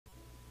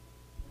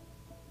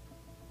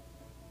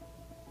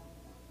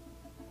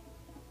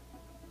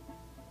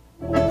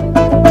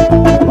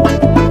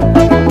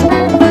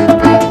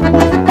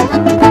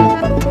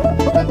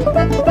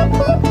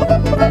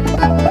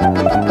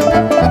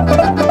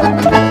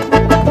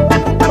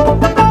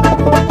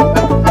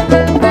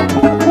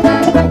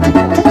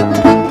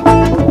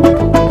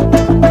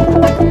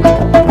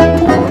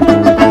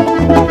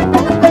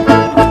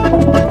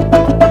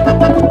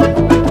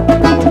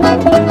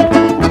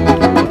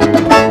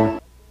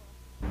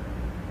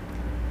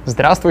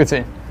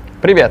Здравствуйте!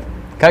 Привет!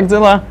 Как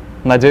дела?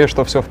 Надеюсь,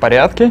 что все в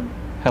порядке.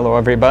 Hello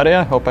everybody,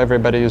 I hope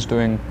everybody is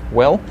doing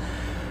well.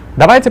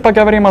 Давайте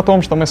поговорим о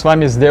том, что мы с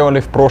вами сделали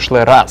в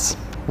прошлый раз.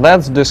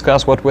 Let's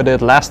discuss what we did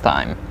last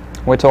time.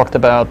 We talked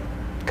about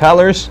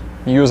colors,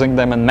 using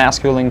them in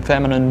masculine,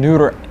 feminine,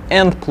 neuter,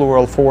 and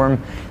plural form.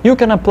 You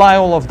can apply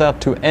all of that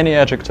to any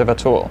adjective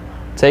at all.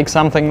 Take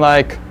something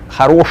like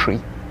хороший,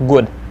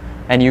 good,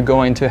 and you're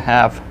going to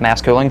have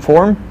masculine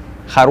form.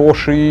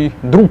 Хороший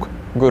друг,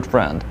 good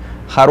friend.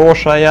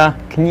 Хорошая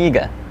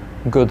книга,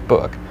 good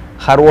book.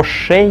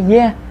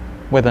 Хорошее,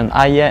 with an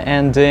 «ае»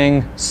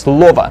 ending,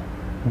 слово,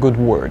 good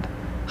word.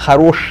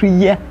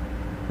 Хорошие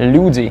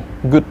люди,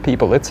 good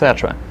people,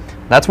 etc.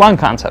 That's one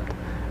concept.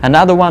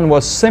 Another one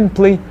was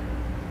simply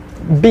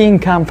being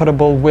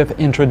comfortable with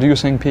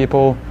introducing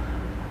people,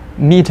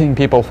 meeting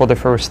people for the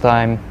first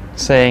time,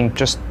 saying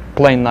just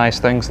plain nice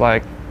things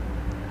like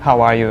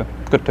how are you,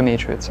 good to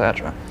meet you,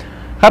 etc.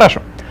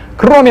 Хорошо.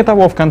 Кроме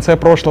того, в конце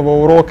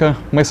прошлого урока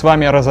мы с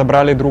вами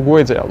разобрали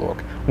другой диалог.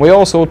 We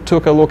also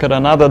took a look at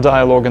another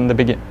dialogue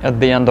at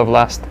the end of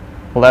last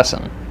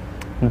lesson.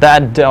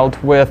 That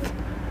dealt with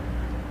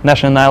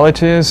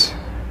nationalities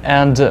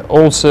and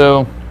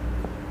also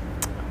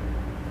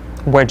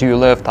where do you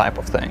live type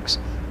of things.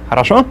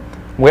 Хорошо?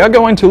 We are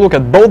going to look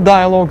at both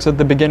dialogues at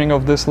the beginning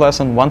of this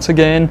lesson. Once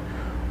again,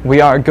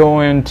 we are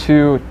going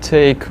to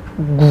take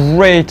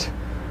great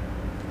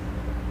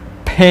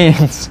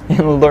pains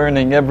in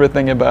learning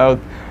everything about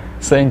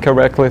saying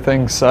correctly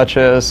things such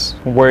as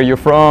where you're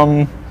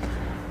from,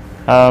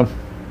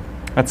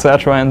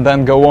 etc. And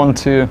then go on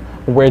to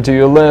where do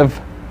you live,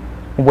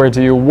 where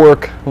do you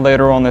work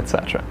later on,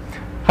 etc.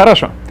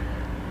 Хорошо.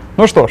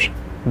 Ну что ж,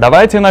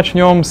 давайте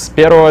начнем с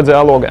первого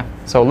диалога.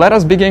 So let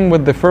us begin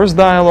with the first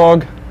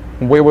dialogue.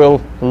 We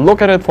will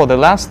look at it for the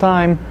last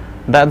time.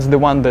 That's the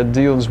one that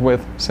deals with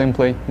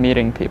simply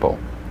meeting people.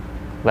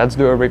 Let's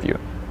do a review.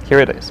 Here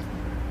it is.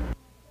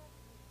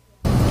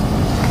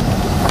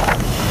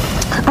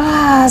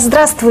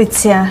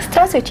 Здравствуйте.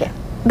 Здравствуйте.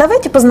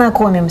 Давайте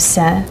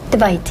познакомимся.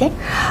 Давайте.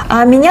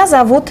 Меня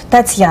зовут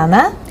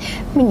Татьяна.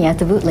 Меня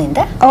зовут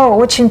Линда.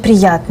 Очень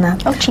приятно.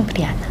 Очень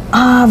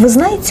приятно. Вы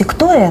знаете,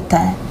 кто это?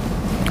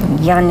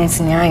 Я не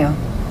знаю.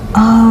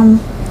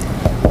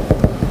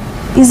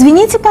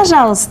 Извините,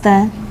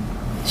 пожалуйста.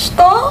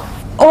 Что?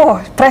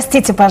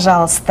 Простите,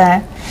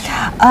 пожалуйста.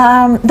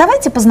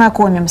 Давайте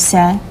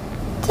познакомимся.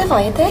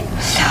 Давайте.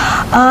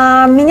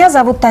 Меня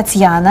зовут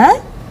Татьяна.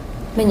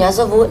 Меня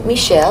зовут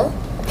Мишель.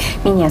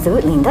 Меня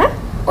зовут Линда.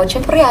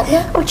 Очень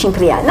приятно. Очень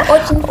приятно.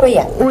 Очень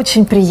приятно.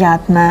 Очень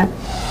приятно.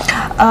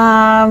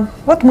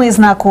 Вот мы и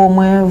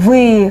знакомы.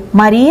 Вы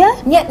Мария?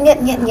 Нет.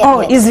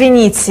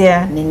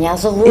 Извините. Меня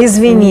зовут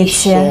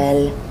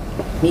Извините.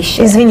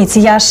 Мишель. Извините,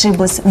 я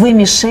ошиблась. Вы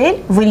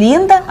Мишель, вы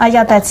Линда, а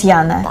я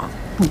Татьяна.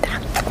 Да.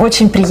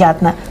 Очень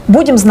приятно.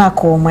 Будем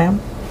знакомы.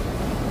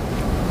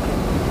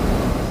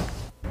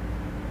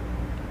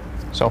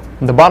 So,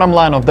 the bottom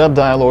line of that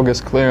dialogue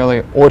is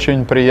clearly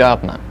очень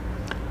приятно.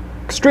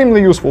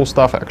 Extremely useful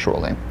stuff,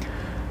 actually.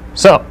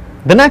 So,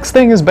 the next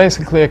thing is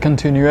basically a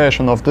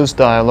continuation of this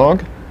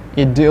dialogue.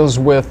 It deals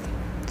with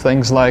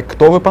things like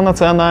кто вы по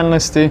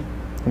национальности,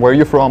 where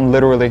you from,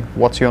 literally,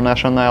 what's your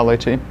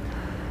nationality,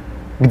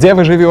 где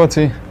вы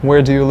живете,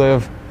 where do you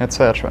live,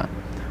 etc.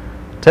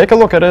 Take a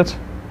look at it,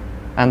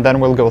 and then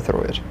we'll go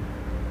through it.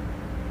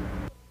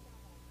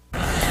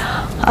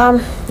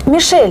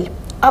 Мишель,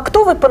 а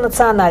кто вы по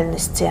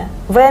национальности?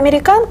 Вы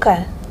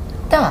американка?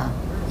 Да,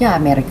 я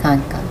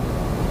американка.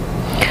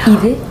 И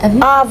вы?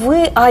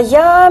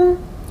 Я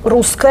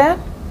русская.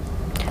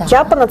 Да.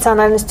 Я по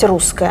национальности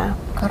русская.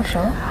 Хорошо.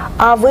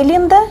 А вы,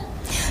 Линда?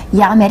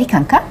 Я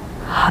американка.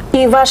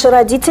 И ваши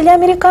родители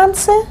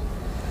американцы?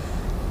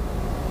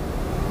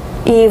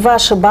 И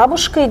ваша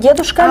бабушка и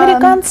дедушка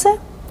американцы?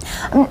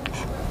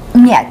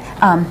 Нет.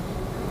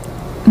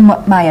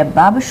 Моя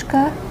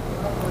бабушка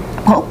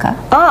полка.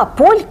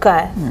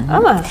 Полька.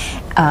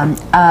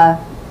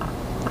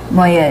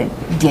 Моя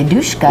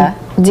дедушка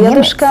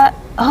Дедушка.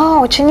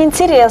 Очень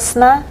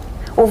интересно.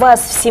 У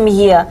вас в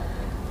семье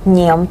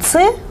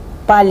немцы,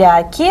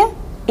 поляки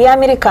и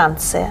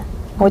американцы.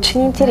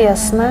 Очень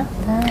интересно.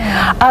 Да.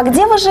 А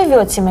где вы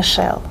живете,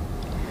 Мишель?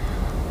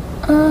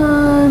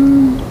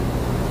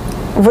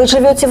 Вы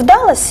живете в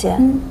Далласе?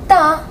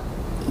 Да,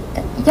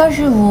 я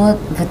живу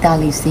в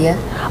Далласе.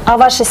 А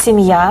ваша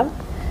семья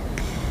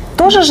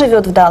тоже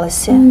живет в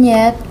Далласе?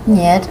 Нет,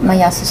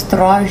 моя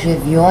сестра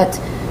живет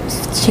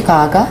в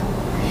Чикаго,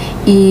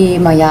 и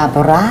моя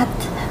брат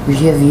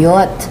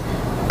живет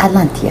в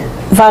Атланте.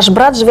 Ваш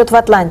брат живет в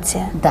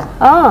Атланте? Да.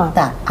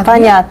 Да.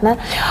 Понятно.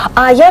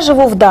 А я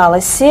живу в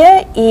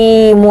Далласе,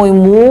 и мой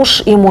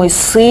муж, и мой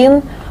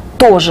сын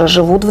тоже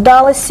живут в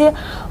Далласе,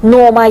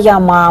 но моя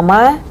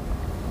мама,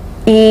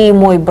 и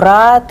мой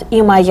брат,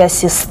 и моя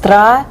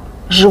сестра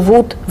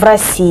живут в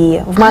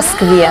России, в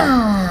Москве.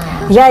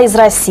 Я из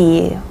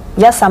России.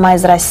 Я сама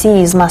из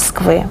России, из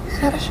Москвы.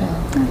 Хорошо.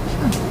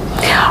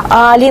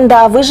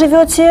 Линда, а вы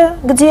живете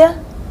где?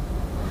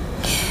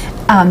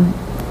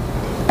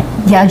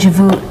 Я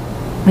живу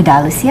в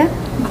Далласе.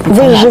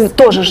 Вы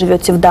тоже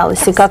живете в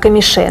Далласе, как и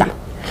Мишель.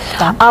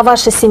 Да. А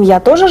ваша семья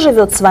тоже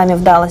живет с вами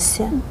в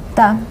Далласе?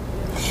 Да.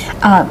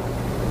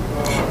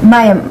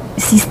 Моя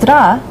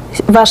сестра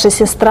Ваша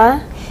сестра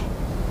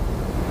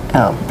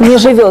не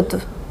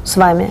живет с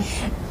вами.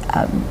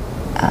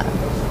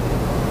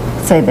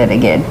 say that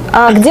again.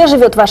 А где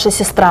живет ваша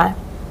сестра?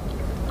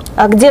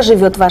 А где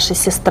живет ваша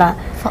сестра?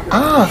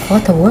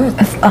 What a word.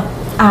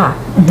 Да.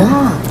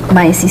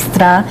 Моя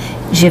сестра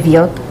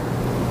живет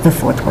в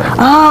Форт Уорте.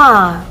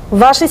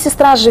 Ваша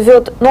сестра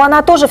живет, но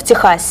она тоже в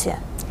Техасе.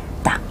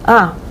 Да.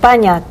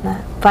 Понятно,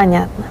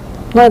 понятно.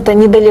 Но это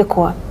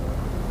недалеко.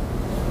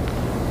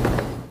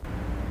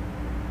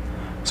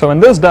 So in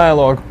this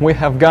dialogue, we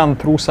have gone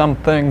through some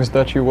things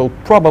that you will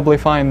probably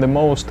find the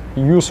most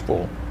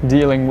useful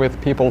dealing with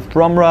people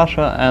from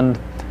Russia, and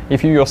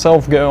if you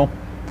yourself go,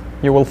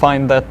 you will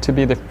find that to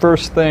be the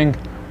first thing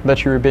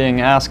that you're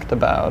being asked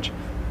about.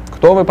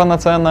 Кто вы по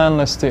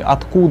национальности,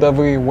 откуда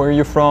вы, where are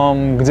you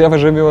from, где вы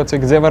живете,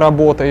 где вы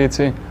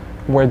работаете,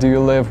 where do you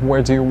live,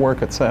 where do you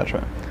work,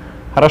 etc.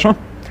 Хорошо?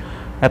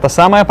 Это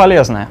самое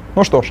полезное.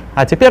 Ну что ж,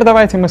 а теперь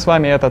давайте мы с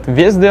вами этот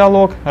весь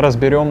диалог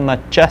разберем на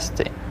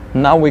части.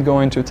 Now we're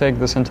going to take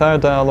this entire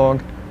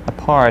dialogue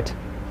apart.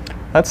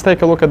 Let's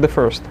take a look at the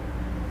first.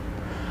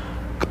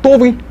 Кто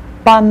вы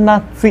по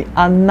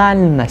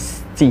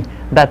национальности?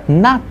 That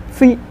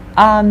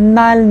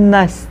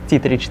национальности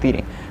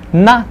 3-4.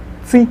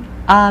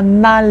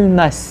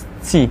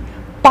 Национальности.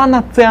 По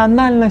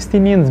национальности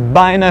means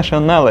by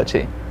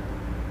nationality.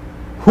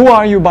 Who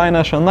are you by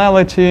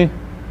nationality?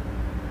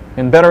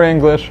 In better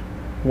English,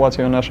 what's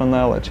your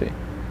nationality?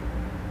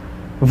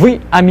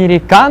 Вы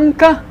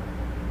американка?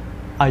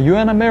 Are you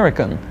an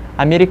American?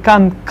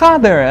 Американка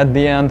there at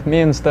the end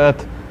means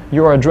that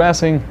you are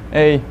addressing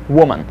a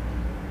woman.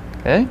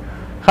 Okay?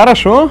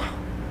 Хорошо.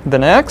 The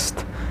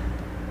next.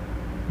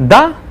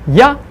 Да,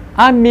 я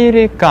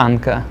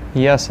американка.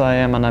 Yes, I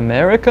am an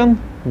American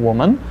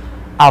woman.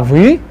 А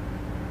вы?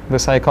 The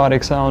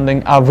psychotic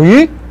sounding. А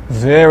вы?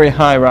 Very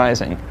high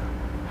rising.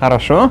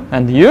 Хорошо.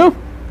 And you?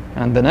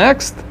 And the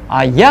next.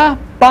 А я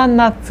по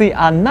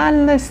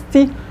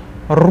национальности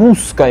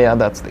русская.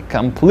 That's the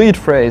complete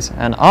phrase.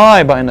 And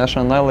I, by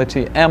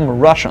nationality, am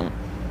Russian.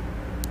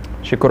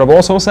 She could have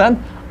also said,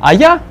 а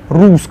я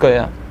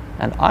русская.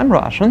 And I'm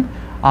Russian.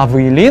 А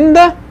вы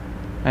Linda?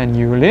 And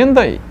you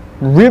Linda.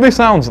 Really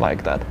sounds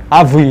like that.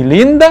 А вы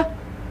Linda?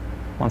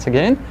 Once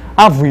again.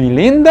 А вы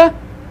Linda?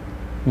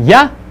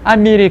 Я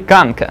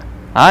американка.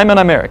 I'm an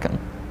American.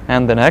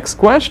 And the next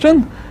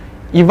question.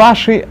 И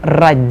ваши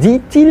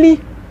родители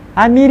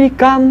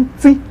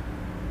американцы?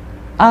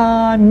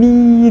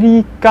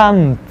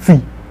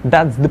 Американцы.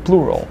 That's the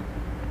plural.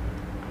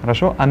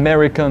 Хорошо?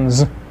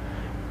 Americans.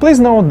 Please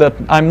note that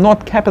I'm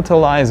not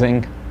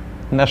capitalizing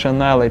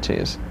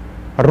nationalities.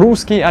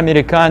 Русский,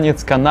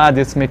 американец,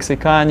 канадец,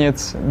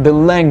 мексиканец, the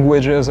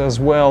languages as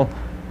well,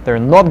 they're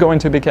not going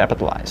to be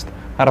capitalized.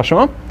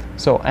 Хорошо?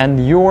 So, and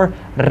your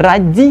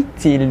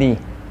родители,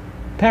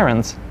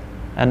 parents,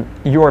 and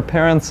your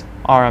parents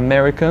are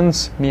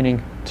Americans,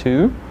 meaning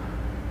two.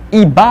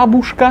 И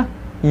бабушка,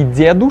 и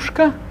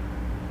дедушка,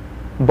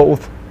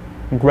 both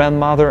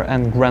grandmother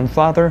and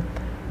grandfather.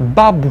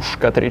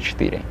 Бабушка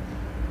 3-4.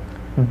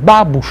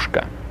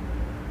 Бабушка,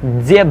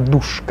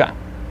 дедушка.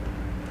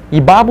 И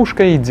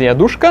бабушка, и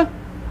дедушка.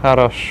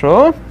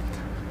 Хорошо.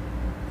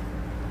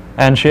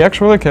 And she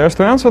actually cares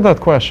to answer that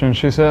question.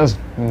 She says,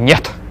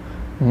 нет,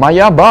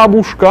 моя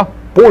бабушка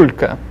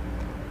полька.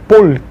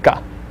 Полька.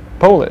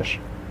 Polish,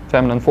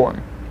 feminine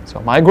form. So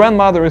my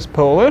grandmother is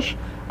Polish,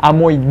 а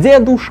мой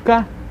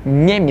дедушка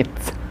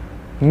немец.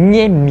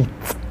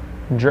 Немец.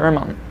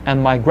 German.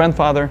 And my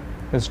grandfather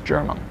is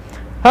German.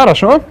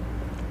 Хорошо.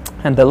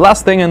 And the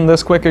last thing in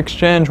this quick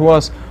exchange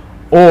was,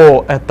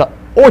 о, это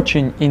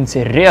очень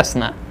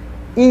интересно.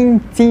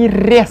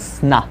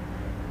 Интересно.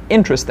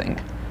 Interesting.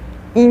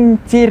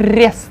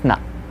 Интересно.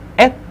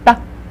 Это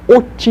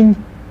очень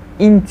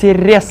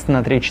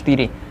интересно.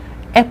 3-4.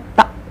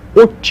 Это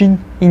очень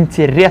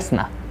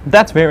интересно.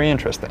 That's very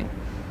interesting.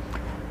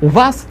 У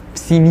вас в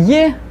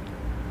семье,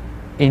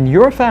 in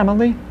your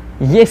family,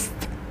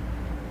 есть,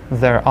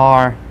 there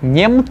are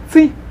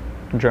немцы,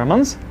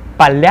 Germans,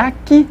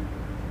 поляки,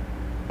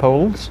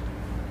 Poles,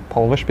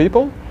 Polish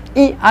people,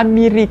 и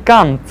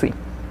американцы,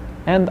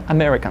 and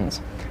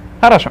Americans.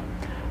 Хорошо.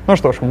 Ну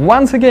что ж,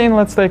 once again,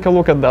 let's take a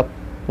look at that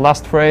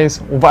last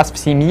phrase. У вас в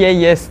семье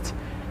есть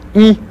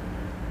и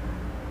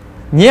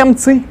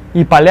немцы,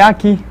 и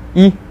поляки,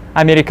 и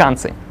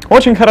американцы.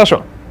 Очень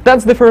хорошо.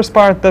 That's the first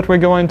part that we're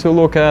going to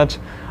look at.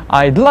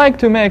 I'd like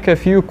to make a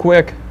few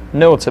quick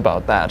notes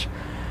about that.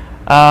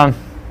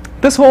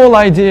 This whole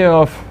idea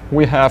of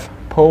we have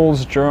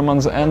Poles,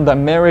 Germans, and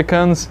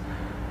Americans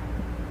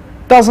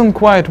doesn't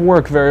quite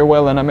work very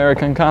well in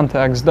American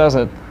context, does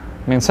it?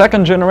 I mean,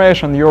 second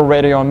generation, you're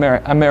already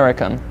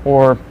American,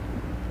 or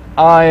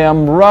I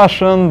am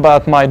Russian,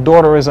 but my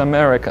daughter is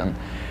American.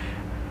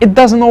 It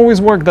doesn't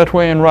always work that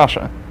way in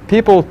Russia.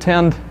 People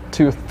tend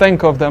to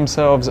think of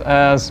themselves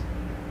as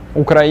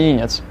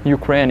Ukrainians,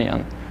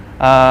 Ukrainian,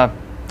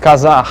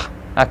 Kazakh,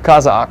 a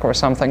Kazakh or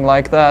something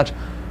like that,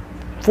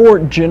 for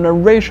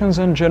generations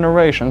and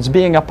generations,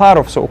 being a part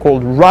of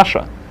so-called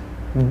Russia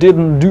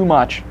didn't do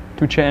much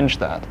to change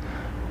that.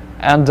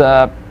 And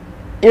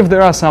if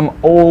there are some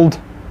old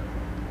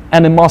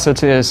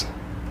animosities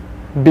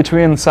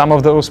between some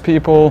of those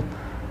people,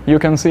 you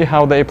can see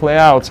how they play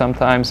out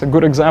sometimes. A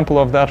good example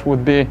of that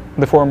would be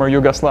the former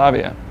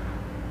Yugoslavia.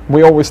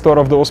 We always thought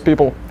of those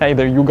people, hey,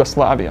 they're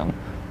Yugoslavian.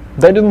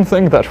 They didn't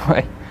think that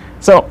way.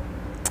 So,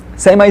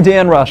 same idea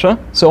in Russia.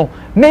 So,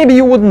 maybe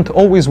you wouldn't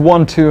always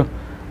want to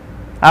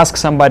ask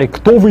somebody,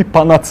 кто вы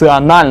по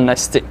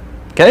национальности?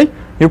 Okay?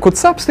 You could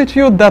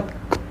substitute that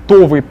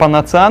кто вы по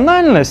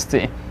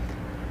национальности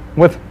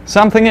with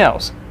something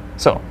else.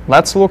 So,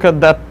 let's look at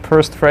that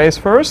first phrase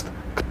first.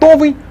 Кто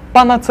вы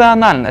по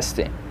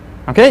национальности?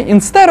 Okay?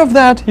 Instead of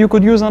that, you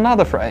could use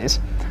another phrase.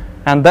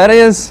 And that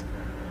is,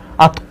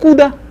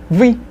 откуда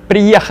вы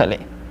приехали?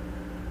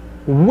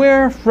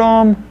 Where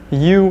from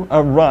you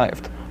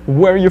arrived?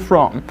 Where are you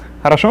from?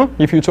 Хорошо?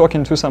 If you're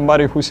talking to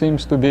somebody who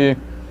seems to be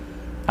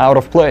out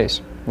of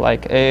place,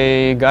 like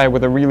a guy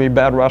with a really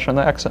bad Russian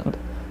accent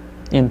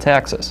in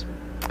Texas.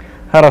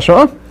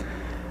 Хорошо?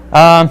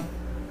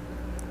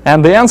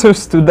 And the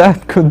answers to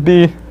that could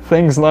be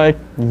things like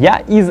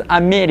Я из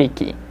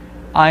Америки.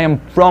 I am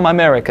from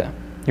America.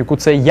 You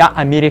could say Я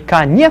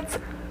американец.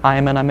 I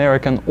am an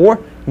American. Or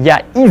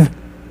Я из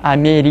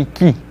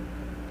Америки.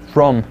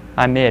 From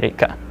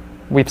America.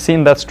 We've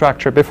seen that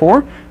structure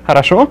before.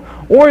 Хорошо?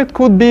 Or it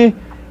could be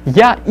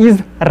Я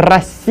из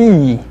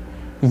России.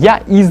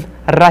 Я из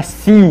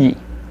России.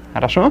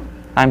 Хорошо?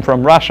 I'm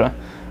from Russia.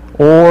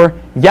 Or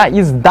Я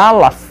из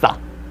Далласа.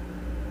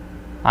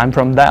 I'm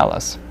from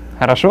Dallas.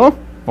 Хорошо?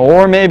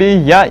 Or maybe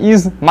Я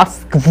из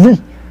Москвы.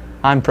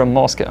 I'm from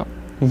Moscow.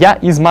 Я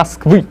из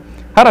Москвы.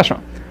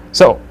 Хорошо.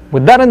 So,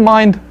 with that in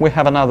mind, we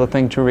have another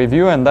thing to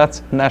review, and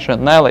that's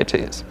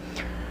nationalities.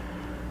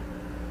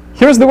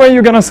 Here's the way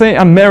you're gonna say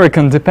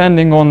American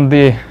depending on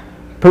the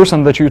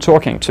person that you're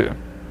talking to.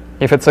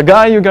 If it's a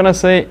guy, you're gonna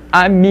say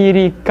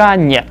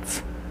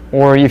американец.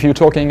 Or if you're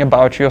talking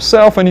about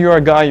yourself and you're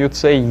a guy, you'd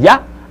say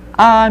Я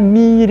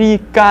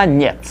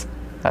американец.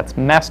 That's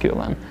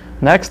masculine.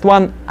 Next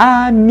one,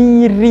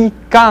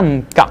 американка.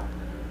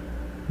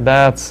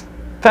 That's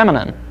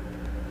feminine.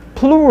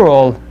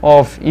 Plural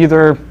of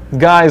either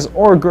guys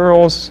or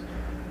girls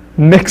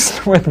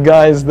mixed with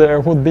guys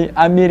there would be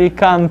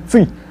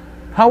американцы.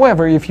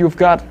 However, if you've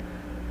got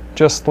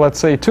just, let's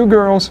say, two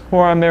girls who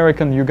are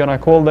American, you're gonna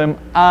call them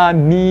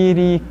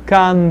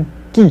американки.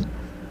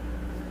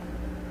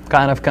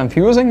 Kind of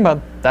confusing, but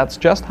that's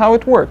just how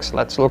it works.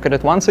 Let's look at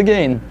it once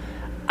again.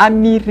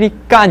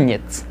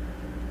 Американец.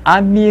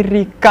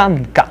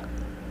 Американка.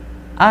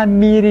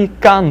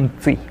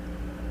 Американцы.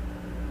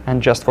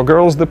 And just for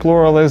girls, the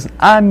plural is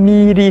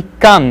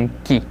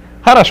американки.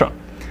 Хорошо.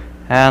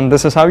 And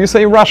this is how you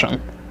say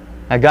Russian.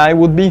 A guy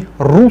would be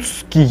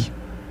русский.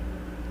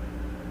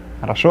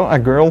 Хорошо. A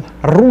girl,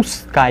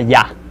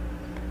 русская.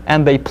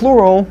 And the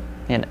plural,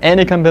 in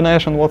any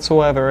combination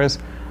whatsoever, is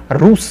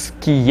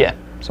русские.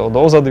 So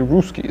those are the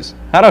русские.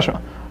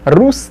 Хорошо.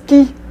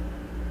 Русский,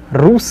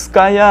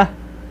 русская,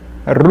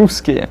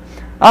 русские.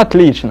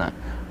 Отлично.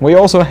 We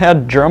also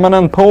had German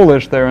and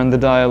Polish there in the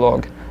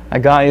dialogue. A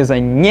guy is a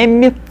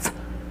немец.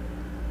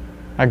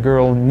 A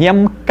girl,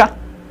 немка.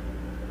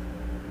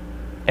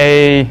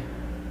 A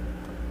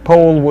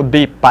Pole would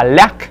be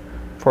поляк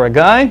for a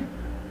guy.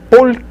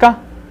 Polka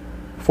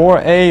for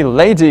a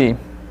lady.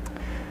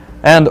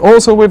 And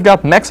also we've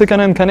got Mexican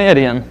and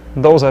Canadian.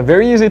 Those are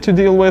very easy to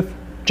deal with.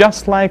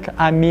 Just like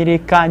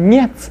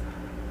американец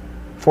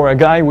for a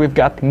guy, we've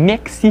got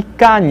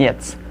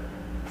мексиканец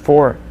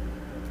for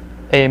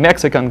a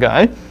Mexican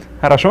guy.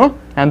 Хорошо?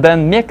 And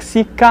then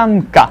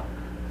мексиканка,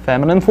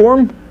 feminine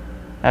form.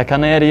 A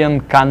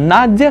Canadian,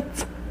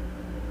 канадец,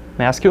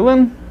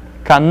 masculine.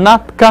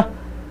 Канадка,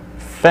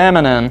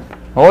 feminine.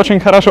 Очень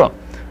хорошо.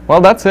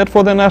 Well, that's it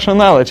for the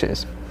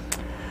nationalities.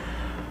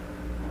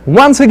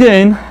 Once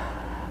again,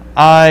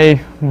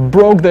 I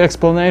broke the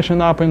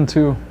explanation up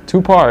into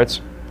two parts,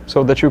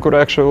 so that you could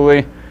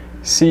actually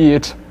see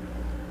it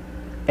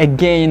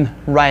again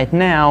right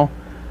now,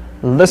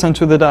 listen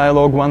to the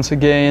dialogue once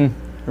again,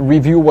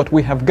 review what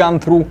we have gone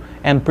through,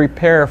 and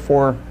prepare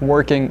for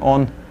working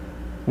on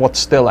what's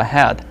still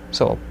ahead.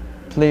 So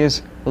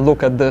please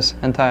look at this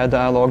entire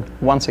dialogue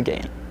once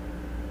again.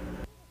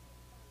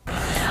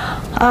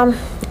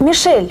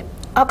 Мишель,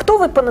 а кто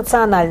вы по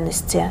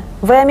национальности?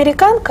 Вы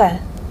американка?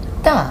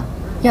 Да,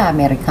 я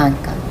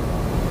американка.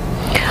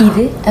 И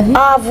вы?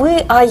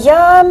 А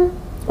я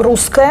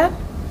русская.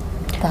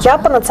 Да. Я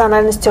по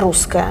национальности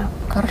русская.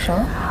 Хорошо.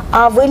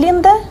 А вы,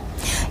 Линда?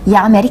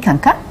 Я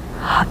американка.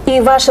 И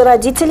ваши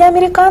родители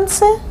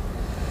американцы?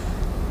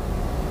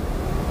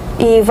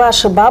 И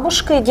ваша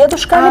бабушка и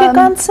дедушка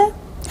американцы?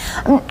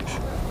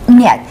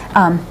 Нет,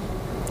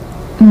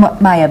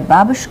 моя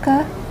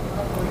бабушка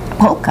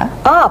полка.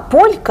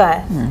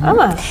 Полька.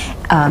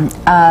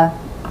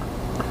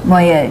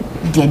 Моя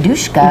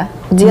дедушка.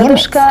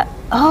 Дедушка.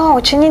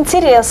 Очень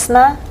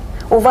интересно.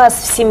 У вас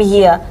в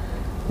семье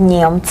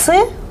немцы,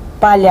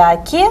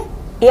 поляки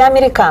и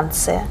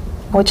американцы.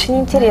 Очень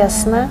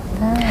интересно.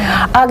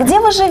 А где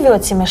вы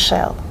живете,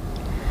 Мишель?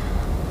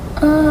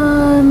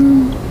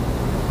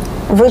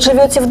 Вы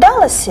живете в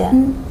Далласе?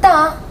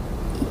 Да,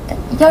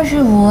 я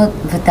живу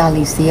в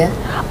Далласе.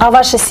 А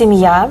ваша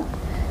семья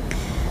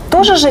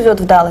тоже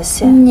живет в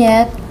Далласе?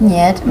 Нет,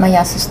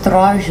 моя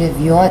сестра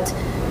живет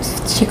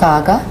в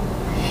Чикаго,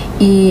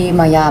 и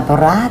моя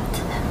брат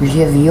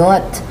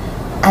живет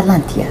в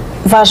Атланте.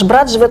 Ваш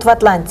брат живет в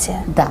Атланте?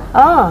 Да.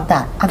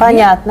 Да, А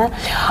понятно.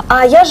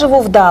 А я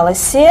живу в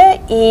Далласе,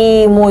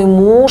 и мой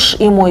муж,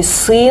 и мой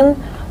сын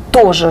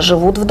тоже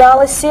живут в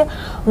Далласе,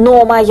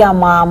 но моя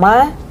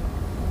мама,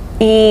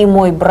 и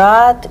мой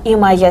брат, и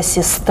моя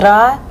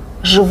сестра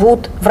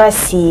живут в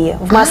России,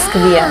 в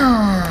Москве.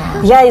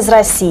 Я из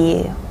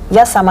России.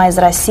 Я сама из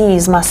России,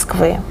 из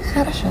Москвы.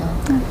 Хорошо.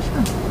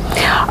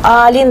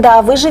 А, Линда,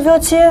 а вы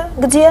живете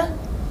где?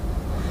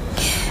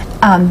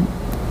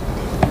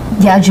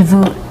 Я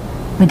живу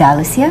в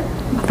Далласе.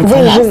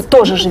 Вы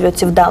тоже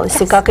живете в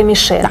Далласе, как и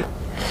Мишель.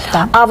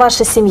 Да. А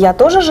ваша семья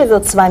тоже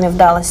живет с вами в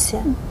Далласе?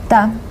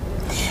 Да.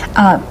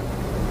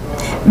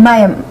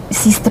 Моя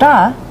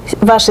сестра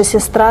Ваша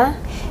сестра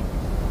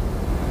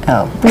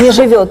не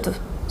живет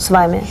с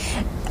вами?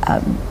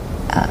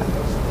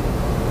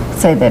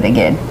 say that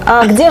again.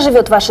 А где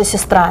живет ваша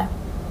сестра?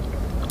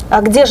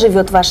 А где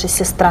живет ваша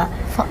сестра?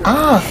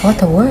 For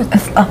the work.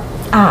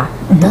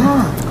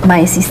 Да.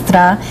 Моя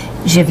сестра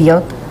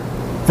живет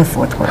в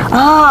Форт Уорте.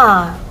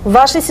 А,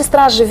 ваша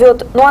сестра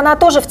живет, ну она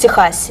тоже в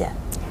Техасе?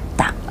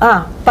 Да.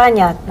 А,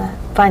 понятно.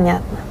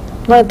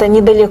 Но это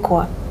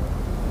недалеко.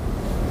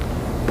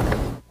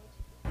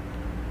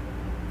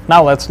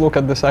 Now let's look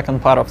at the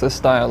second part of this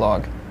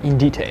dialogue in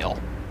detail.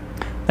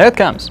 Here it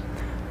comes.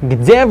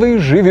 Где вы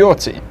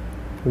живете?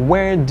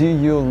 Where do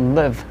you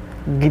live?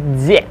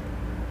 Где?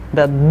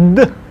 That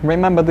d,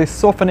 remember the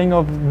softening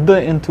of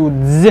d into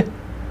z.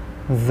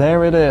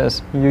 There it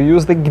is. You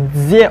use the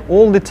где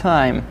all the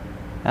time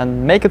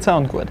and make it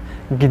sound good.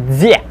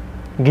 Где?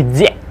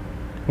 Где?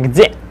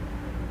 Где?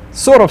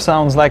 Sort of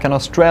sounds like an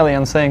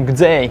Australian saying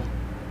где,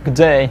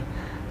 где,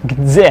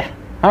 где.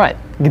 Alright.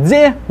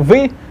 Где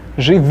вы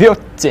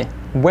живете?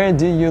 Where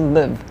do you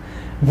live?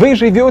 Вы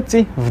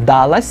живете в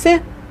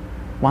Далласе?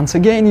 Once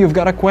again, you've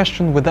got a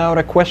question without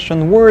a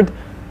question word.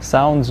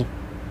 Sounds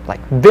like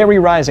very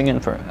rising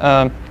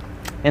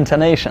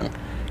intonation.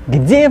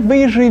 Где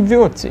вы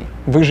живете?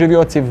 Вы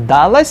живете в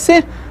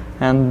Далласе?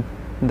 And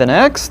the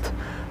next.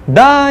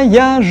 Да,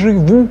 я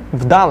живу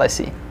в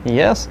Далласе.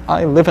 Yes,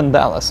 I live in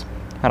Dallas.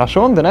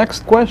 Хорошо, the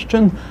next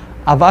question.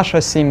 А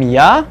ваша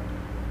семья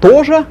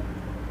тоже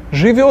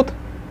живет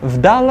в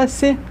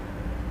Далласе?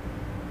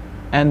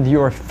 And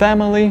your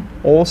family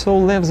also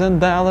lives in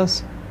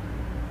Dallas?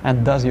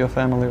 And does your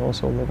family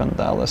also live in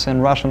Dallas?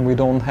 In Russian, we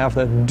don't have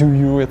that do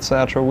you,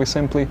 etc. We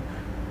simply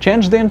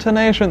change the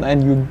intonation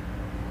and you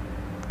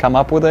come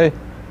up with a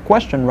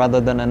question rather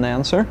than an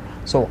answer.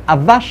 So, а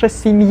ваша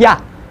семья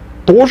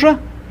тоже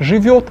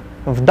живет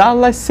в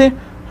Далласе?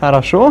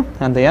 Хорошо.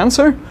 And the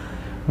answer?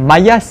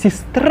 Моя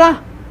сестра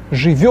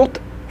живет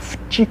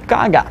в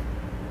Чикаго.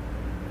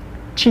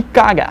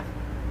 Чикаго.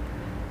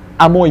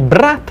 А мой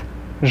брат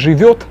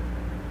живет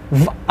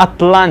в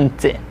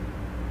Атланте.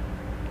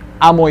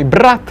 А мой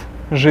брат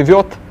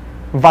живет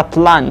в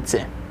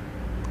Атланте.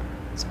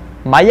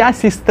 Моя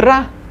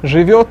сестра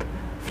живет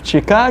в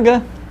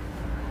Чикаго,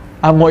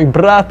 а мой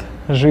брат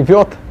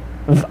живет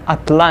в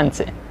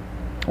Атланте.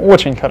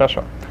 Очень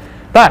хорошо.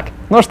 Так,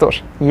 ну что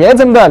ж,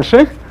 едем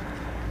дальше.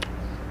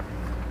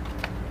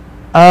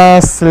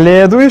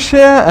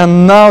 Следующее,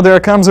 and now there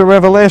comes a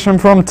revelation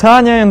from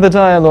Tanya in the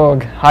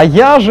dialogue. А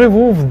я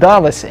живу в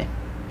Далласе.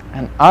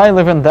 And I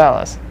live in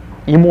Dallas.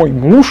 И мой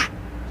муж,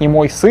 и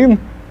мой сын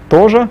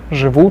тоже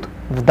живут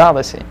в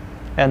Далласе.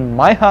 And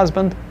my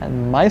husband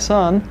and my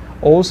son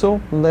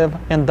also live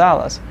in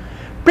Dallas.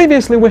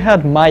 Previously we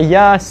had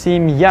моя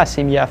семья,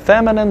 семья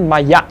feminine,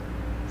 моя,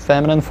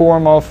 feminine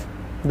form of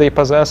the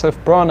possessive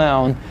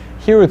pronoun.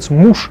 Here it's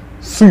муж,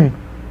 сын.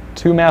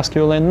 Two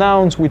masculine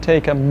nouns, we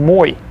take a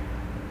мой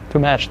to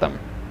match them.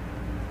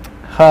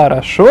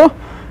 Хорошо.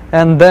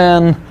 And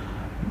then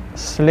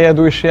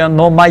следующее,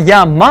 но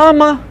моя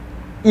мама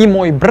и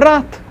мой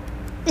брат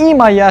и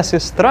моя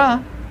сестра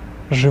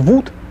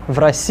живут в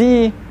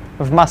России,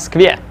 в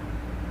Москве.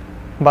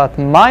 But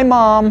my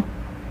mom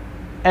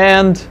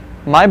and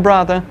my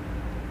brother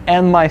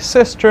and my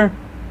sister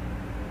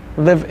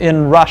live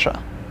in Russia,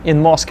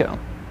 in Moscow.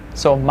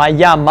 So,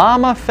 моя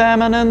мама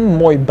feminine,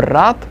 мой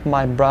брат,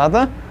 my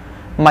brother,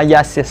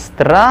 моя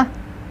сестра,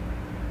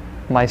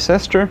 my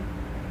sister,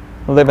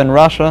 live in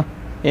Russia,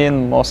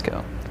 in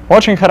Moscow.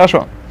 Очень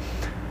хорошо.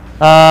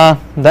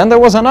 Then there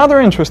was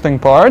another interesting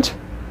part.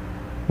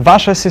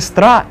 Ваша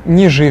сестра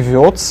не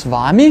живет с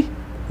вами?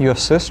 Your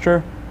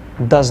sister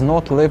does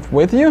not live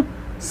with you?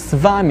 С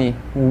вами,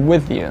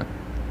 with you.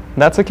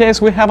 That's a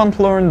case we haven't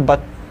learned, but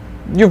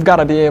you've got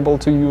to be able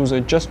to use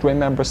it. Just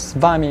remember с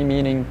вами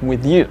meaning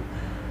with you.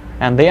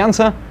 And the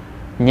answer?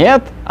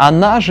 Нет,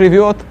 она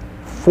живет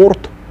в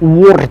Форт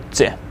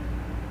Уорте.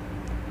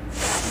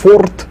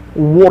 Форт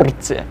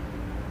Worth.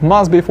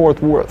 Must be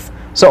Fort Worth.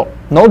 So,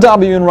 no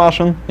W in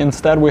Russian.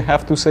 Instead, we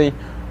have to say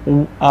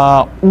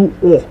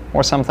UO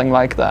or something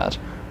like that.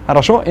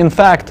 Хорошо? In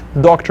fact,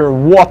 Dr.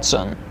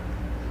 Watson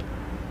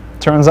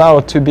turns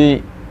out to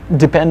be,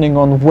 depending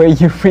on where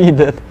you read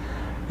it,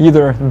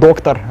 either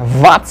Dr.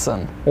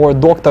 Watson or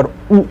Dr.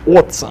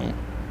 Watson.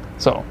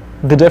 So,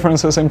 the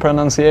differences in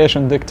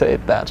pronunciation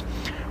dictate that.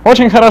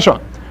 Очень хорошо.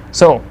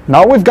 So,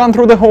 now we've gone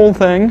through the whole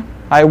thing.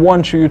 I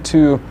want you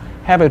to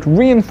have it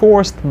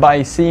reinforced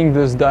by seeing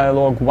this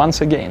dialogue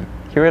once again.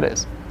 Here it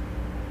is.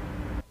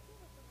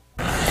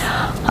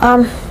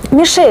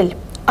 Мишель,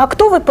 а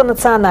кто вы по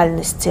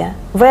национальности?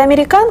 Вы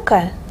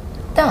американка?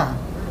 Да,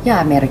 я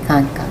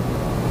американка.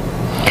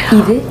 И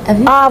вы?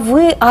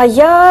 А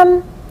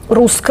я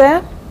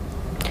русская.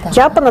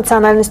 Я по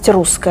национальности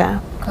русская.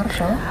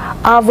 Хорошо.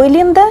 А вы,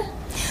 Линда?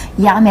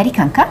 Я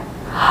американка.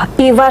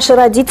 И ваши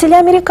родители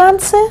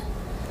американцы?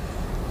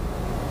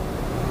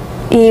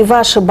 И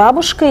ваша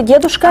бабушка и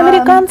дедушка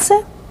американцы?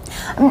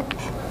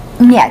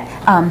 Нет,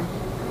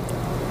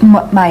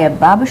 моя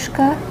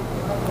бабушка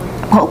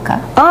полка.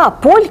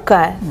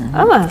 Полька.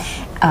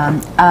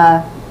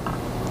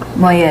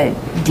 Моя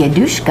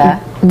дедушка.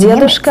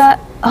 Дедушка.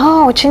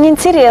 Очень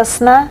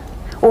интересно.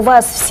 У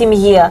вас в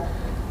семье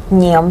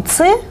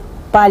немцы,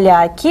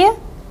 поляки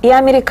и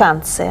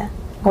американцы.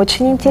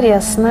 Очень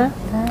интересно.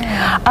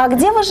 А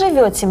где вы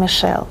живете,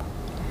 Мишель?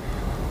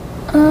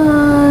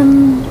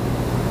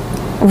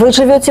 Вы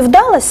живете в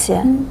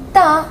Далласе?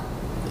 Да,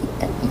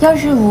 я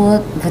живу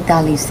в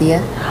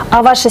Далласе.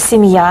 А ваша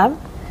семья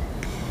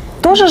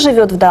тоже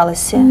живет в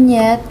Далласе?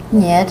 Нет,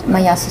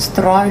 моя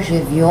сестра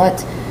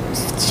живет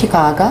в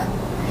Чикаго,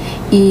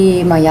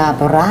 и моя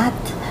брат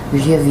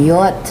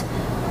живет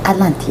в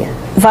Атланте.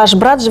 Ваш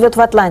брат живет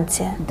в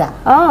Атланте? Да.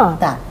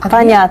 Да.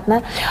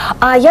 Понятно.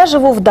 А я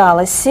живу в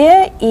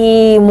Далласе,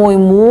 и мой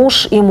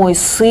муж, и мой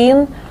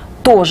сын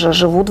тоже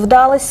живут в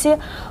Далласе,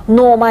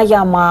 но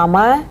моя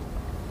мама,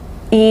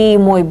 и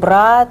мой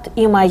брат,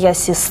 и моя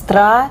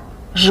сестра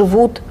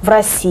живут в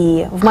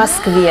России, в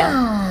Москве.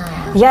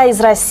 Я из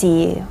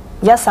России.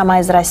 Я сама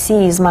из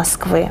России, из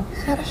Москвы.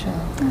 Хорошо.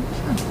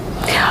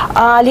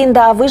 А,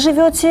 Линда, а вы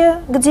живете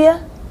где?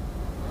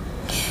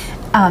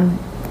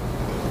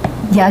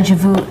 Я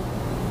живу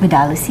в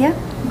Далласе.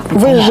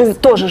 Вы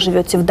тоже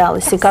живете в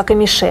Далласе, как и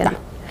Мишель.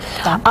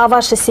 Да. А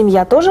ваша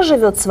семья тоже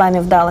живет с вами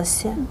в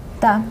Далласе?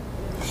 Да.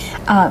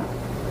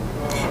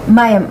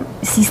 Моя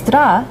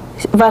сестра.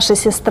 Ваша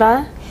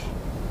сестра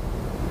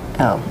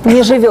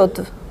не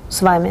живет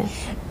с вами?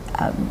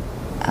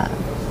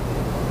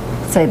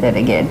 Say that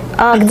again.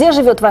 А где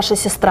живет ваша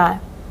сестра?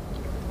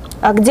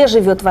 А где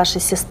живет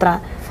ваша сестра?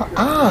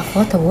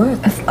 Fort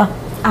Worth.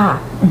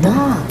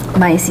 Да.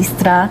 Моя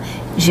сестра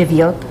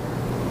живет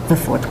в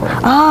Форт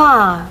Уорт.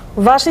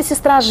 Ваша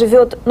сестра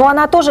живет, но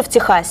она тоже в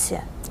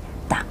Техасе?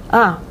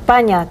 Да.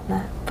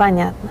 Понятно.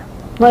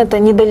 Но это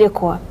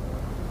недалеко.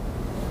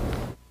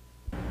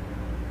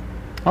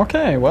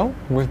 Okay, well,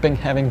 we've been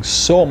having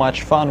so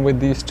much fun with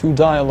these two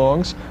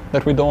dialogues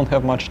that we don't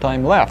have much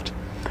time left.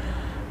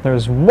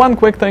 There's one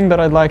quick thing that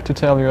I'd like to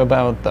tell you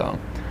about, though.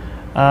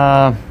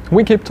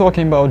 We keep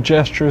talking about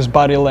gestures,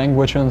 body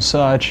language and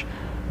such.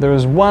 There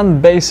is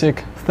one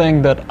basic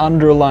thing that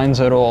underlines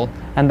it all,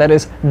 and that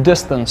is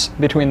distance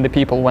between the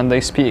people when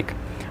they speak.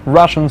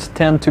 Russians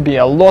tend to be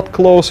a lot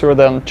closer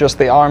than just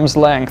the arm's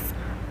length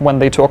when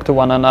they talk to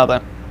one another.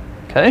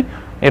 Okay?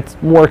 It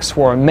works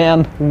for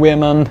men,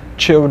 women,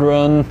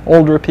 children,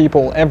 older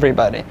people,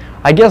 everybody.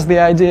 I guess the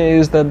idea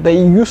is that they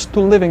used to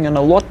living in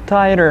a lot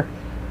tighter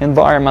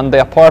environment. The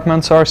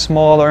apartments are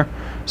smaller,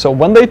 so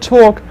when they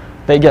talk,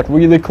 they get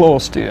really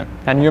close to you,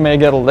 and you may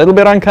get a little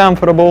bit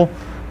uncomfortable.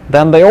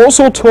 Then they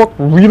also talk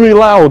really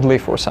loudly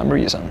for some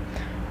reason.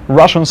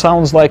 Russian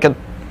sounds like a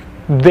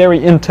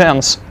very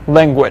intense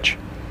language,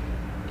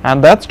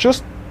 and that's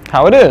just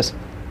how it is.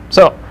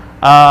 So,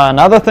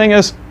 another thing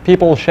is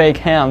people shake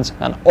hands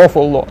an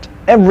awful lot.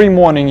 Every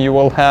morning you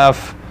will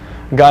have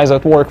guys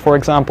at work, for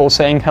example,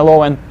 saying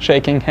hello and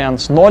shaking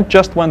hands, not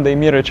just when they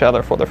meet each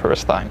other for the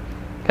first time.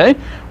 Okay?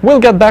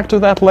 We'll get back to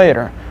that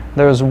later.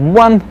 There's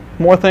one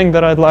more thing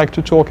that I'd like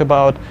to talk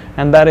about,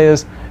 and that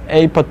is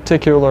a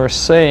particular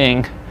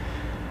saying.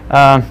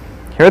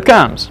 Here it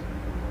comes.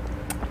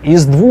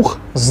 Из двух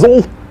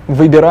зол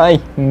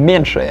выбирай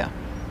меньшее.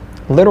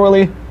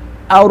 Literally,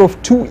 out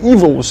of two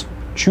evils,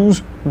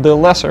 choose the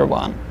lesser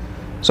one.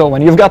 So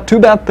when you've got two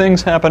bad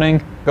things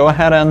happening, go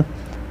ahead and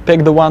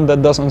pick the one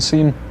that doesn't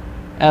seem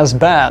as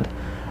bad.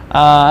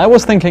 I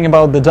was thinking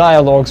about the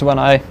dialogues when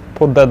I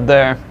put that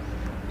there.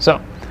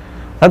 So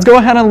let's go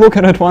ahead and look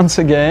at it once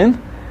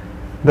again.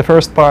 The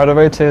first part of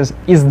it is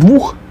из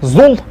двух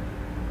зол,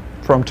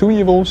 from two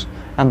evils,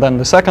 and then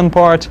the second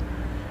part,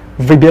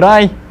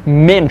 выбирай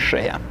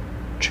меньшее,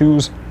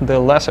 choose the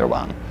lesser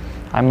one.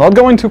 I'm not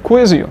going to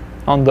quiz you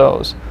on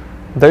those.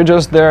 They're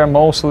just there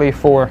mostly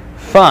for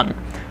fun.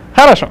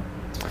 Хорошо.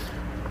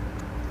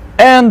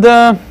 And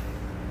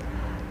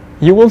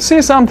you will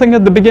see something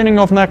at the beginning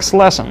of next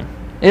lesson.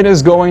 It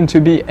is going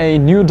to be a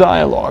new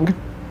dialogue.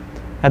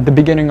 at the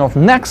beginning of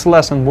next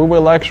lesson, we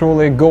will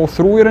actually go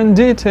through it in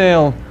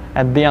detail.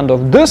 At the end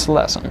of this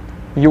lesson,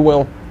 you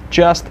will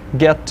just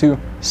get to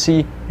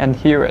see and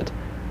hear it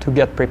to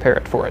get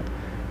prepared for it.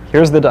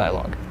 Here's the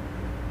dialogue.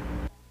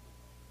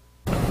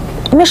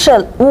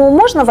 Мишель,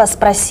 можно вас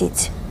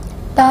спросить?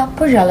 Да,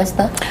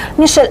 пожалуйста.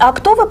 Мишель, а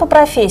кто вы по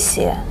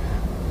профессии?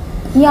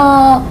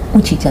 Я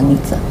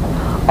учительница.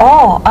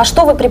 О, а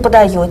что вы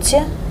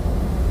преподаете?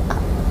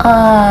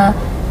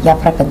 Я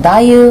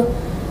преподаю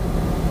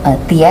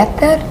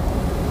театр.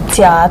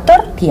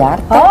 Театр?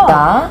 Театр, А.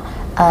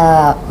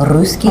 да.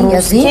 Русский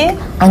язык,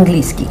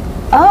 английский.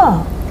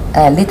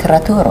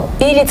 Литературу.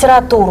 И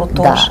литературу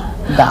тоже.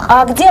 Да.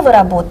 А где вы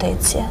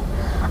работаете?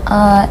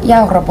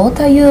 Я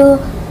работаю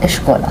в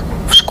школе.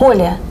 В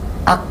школе.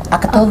 А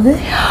кто вы?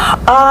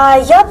 А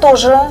я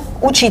тоже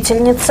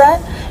учительница.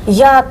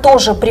 Я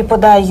тоже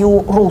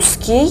преподаю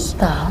русский.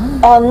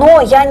 Да.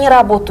 Но я не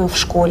работаю в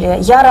школе.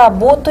 Я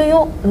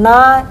работаю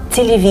на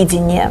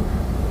телевидении.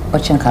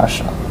 Очень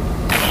хорошо.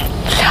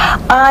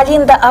 А,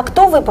 Линда, а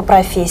кто вы по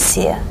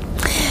профессии?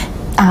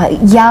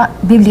 Я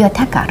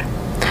библиотекарь.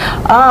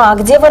 А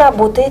где вы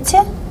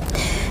работаете?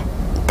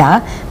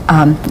 Да,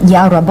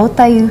 я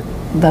работаю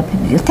в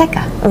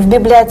библиотеке. В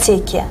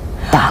библиотеке.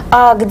 Да.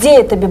 А где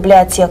эта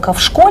библиотека? В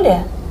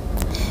школе?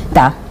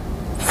 Да,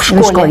 В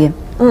школе. в школе.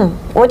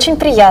 Очень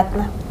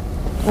приятно.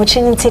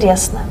 Очень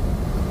интересно.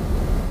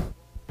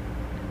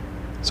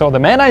 So the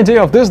main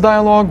idea of this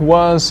dialogue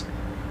was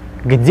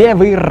где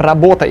вы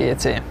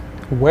работаете?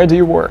 Where do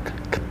you work?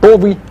 Кто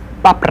вы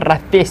по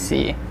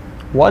профессии?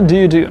 What do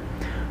you do?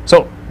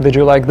 So, did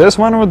you like this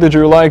one or did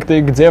you like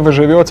the где вы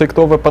живете,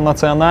 кто вы по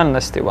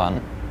национальности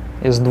one?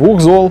 Из двух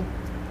зол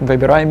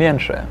выбирай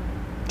меньшее.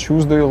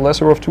 Choose the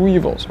lesser of two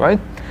evils, right?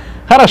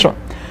 Хорошо.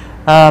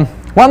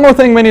 One more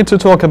thing we need to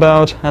talk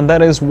about, and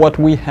that is what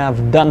we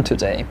have done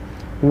today.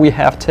 We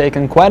have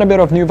taken quite a bit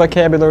of new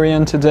vocabulary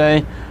in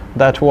today.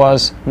 That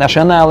was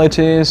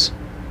nationalities,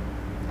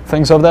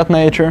 things of that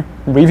nature.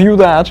 Review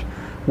that.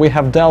 We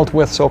have dealt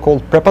with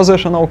so-called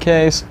prepositional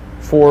case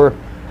for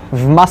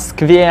в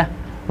Москве,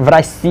 в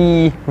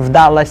России, в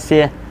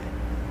Далласе,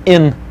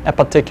 in a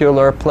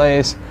particular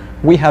place.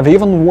 We have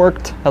even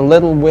worked a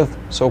little with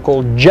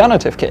so-called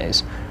genitive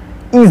case.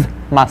 Из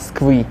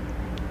Москвы,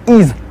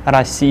 из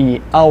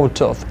России, out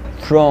of,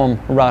 from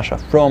Russia,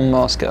 from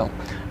Moscow.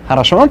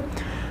 Хорошо?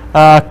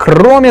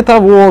 Кроме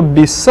того,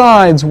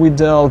 besides, we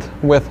dealt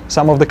with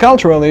some of the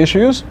cultural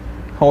issues.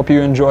 Hope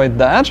you enjoyed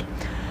that.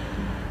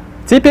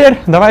 Теперь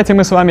давайте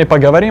мы с вами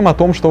поговорим о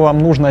том, что вам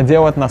нужно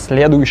делать на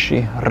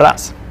следующий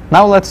раз.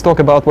 Now let's talk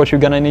about what you're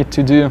gonna need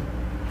to do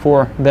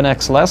for the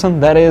next lesson.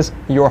 That is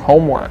your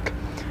homework.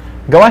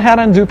 Go ahead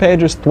and do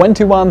pages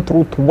 21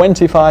 through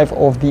 25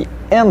 of the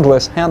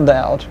endless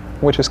handout,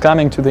 which is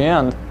coming to the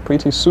end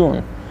pretty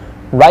soon.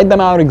 Write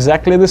them out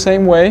exactly the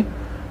same way.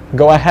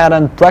 Go ahead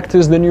and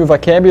practice the new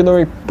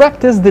vocabulary.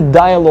 Practice the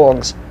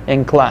dialogues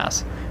in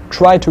class.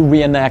 Try to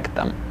reenact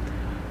them.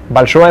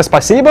 Большое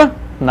спасибо.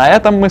 На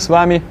этом мы с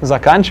вами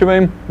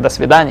заканчиваем. До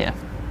свидания.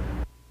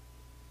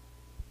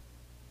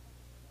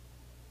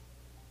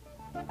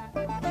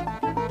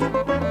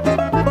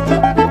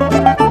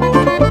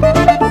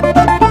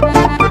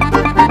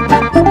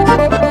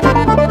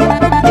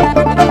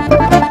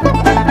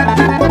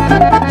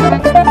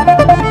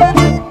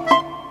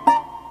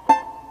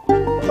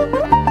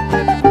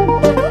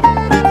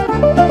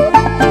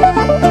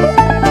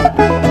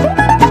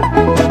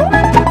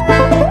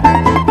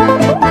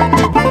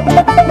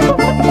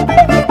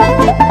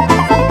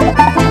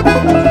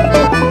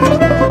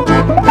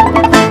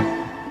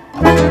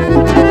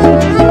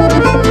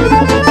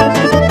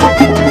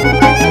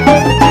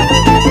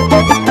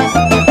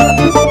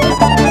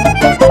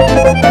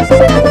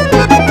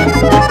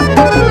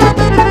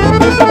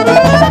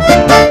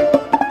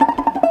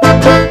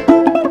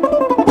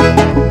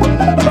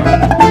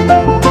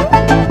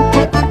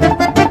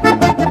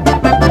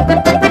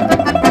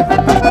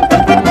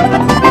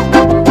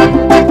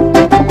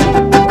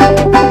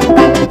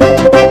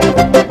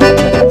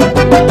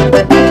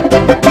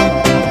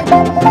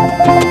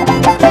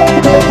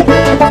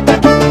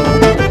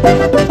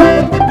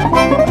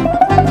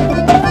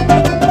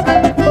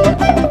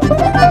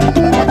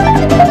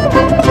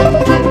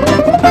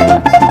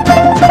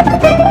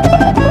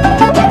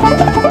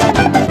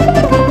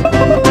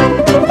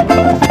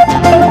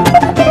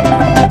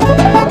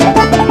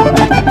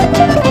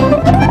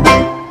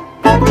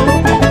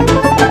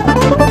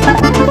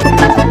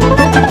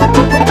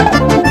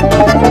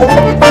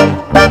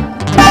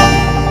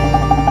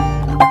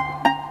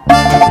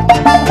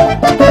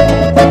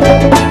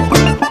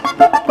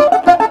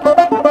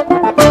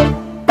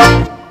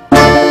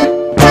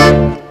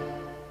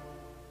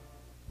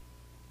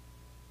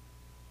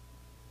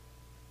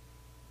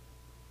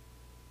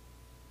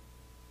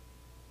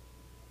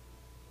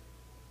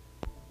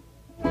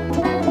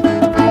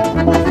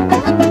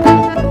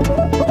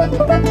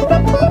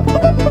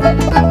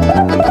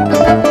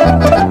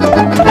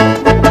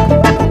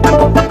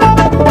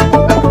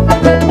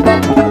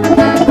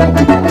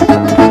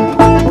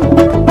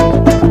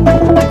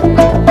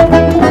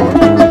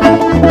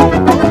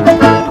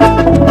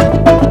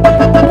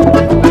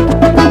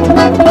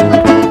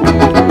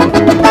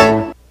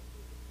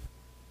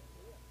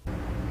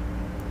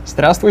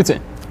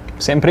 Здравствуйте!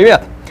 Всем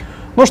привет!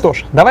 Ну что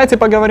ж, давайте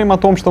поговорим о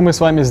том, что мы с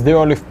вами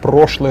сделали в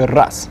прошлый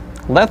раз.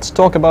 Let's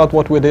talk about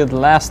what we did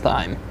last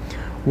time.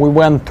 We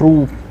went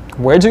through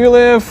where do you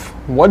live,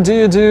 what do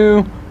you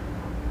do,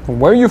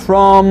 where are you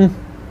from,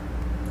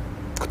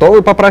 кто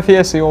вы по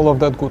профессии, all of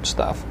that good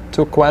stuff.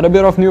 Took quite a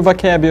bit of new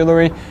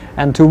vocabulary,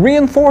 and to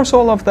reinforce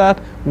all of that,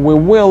 we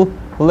will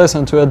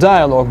listen to a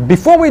dialogue.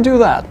 Before we do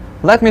that,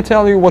 let me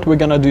tell you what we're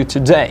gonna do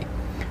today.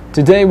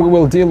 Today we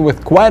will deal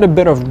with quite a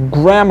bit of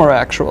grammar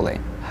actually.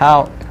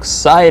 How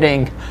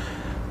exciting!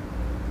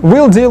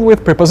 We'll deal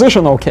with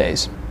prepositional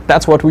case.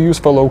 That's what we use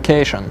for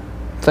location.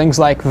 Things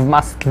like в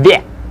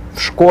Москве, в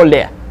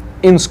школе,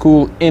 in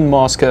school, in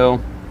Moscow.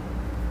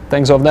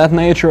 Things of that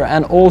nature,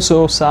 and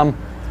also some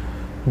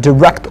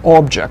direct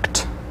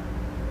object,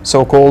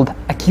 so-called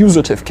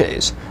accusative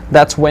case.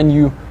 That's when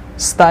you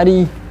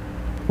study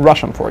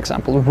Russian, for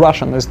example.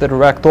 Russian is the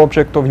direct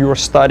object of your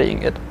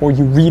studying it, or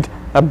you read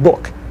a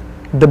book.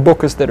 The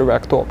book is the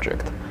direct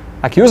object.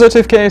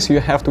 Accusative case, you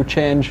have to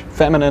change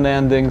feminine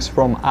endings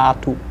from a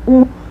to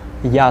u,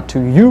 я to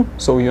you,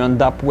 so you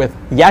end up with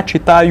я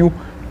читаю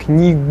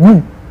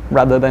книгу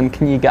rather than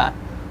книга,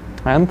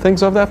 and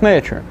things of that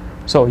nature.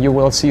 So you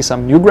will see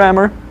some new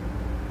grammar.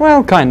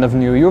 Well, kind of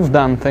new. You've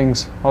done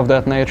things of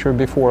that nature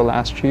before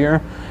last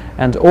year.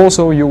 And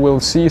also you will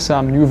see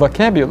some new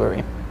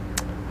vocabulary.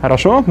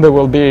 Хорошо? There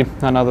will be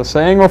another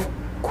saying, of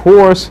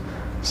course,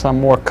 some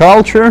more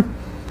culture.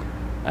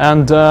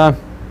 And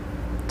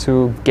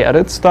to get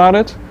it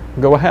started,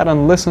 go ahead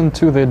and listen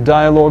to the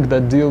dialogue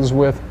that deals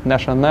with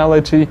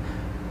nationality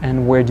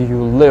and where do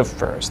you live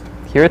first.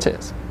 Here it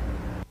is.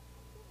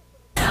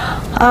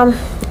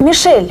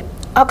 Мишель,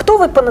 а кто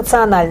вы по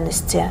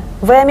национальности?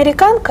 Вы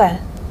американка?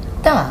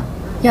 Да,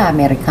 я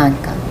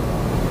американка.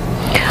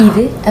 И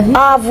вы?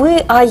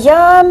 А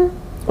я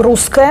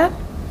русская.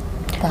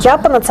 Да. Я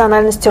по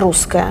национальности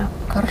русская.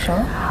 Хорошо.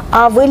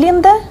 А вы,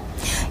 Линда?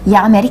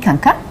 Я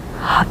американка.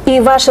 И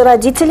ваши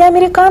родители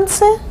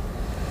американцы?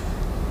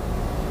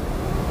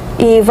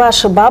 И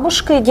ваша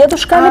бабушка и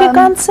дедушка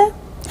американцы?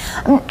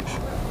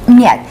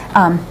 Нет,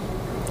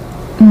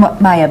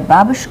 моя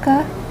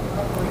бабушка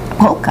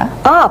полка.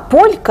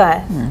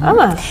 Полька.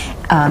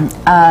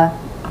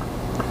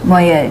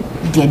 Моя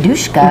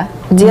дедушка.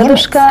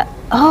 Дедушка.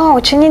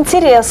 Очень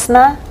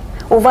интересно.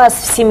 У вас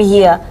в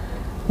семье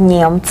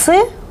немцы,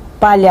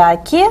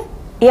 поляки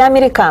и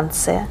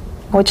американцы.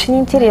 Очень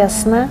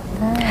интересно.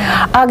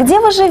 А где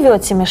вы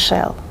живете,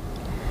 Мишель?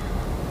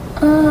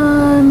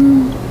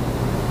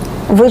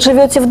 Вы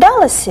живете в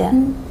Далласе?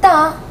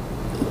 Да,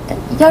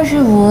 я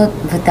живу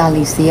в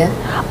Далласе.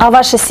 А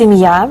ваша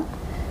семья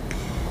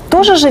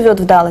тоже живет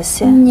в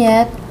Далласе?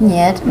 Нет,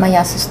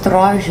 моя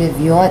сестра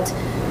живет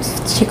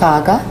в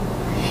Чикаго,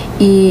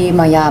 и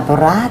моя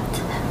брат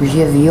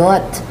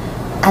живет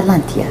в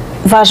Атланте.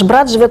 Ваш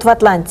брат живет в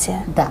Атланте?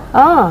 Да.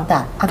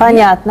 Да.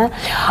 Понятно.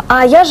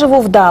 А я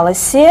живу в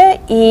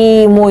Далласе,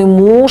 и мой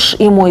муж,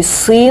 и мой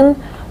сын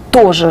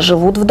тоже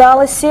живут в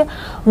Далласе,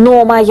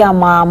 но моя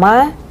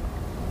мама,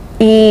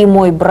 и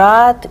мой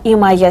брат, и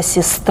моя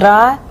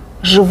сестра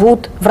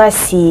живут в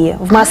России,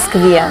 в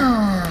Москве.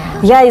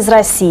 Я из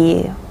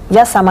России.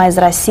 Я сама из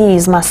России,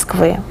 из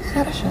Москвы.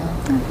 Хорошо.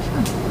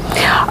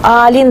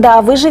 А Линда,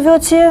 а вы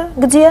живете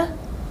где?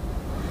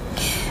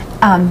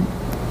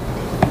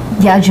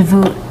 Я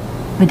живу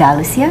в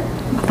Далласе.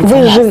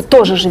 Вы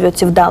тоже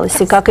живете в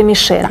Далласе, как и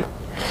Мишель.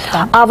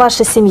 Да. А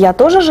ваша семья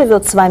тоже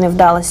живет с вами в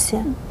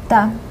Далласе?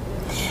 Да.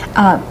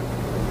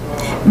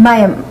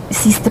 Моя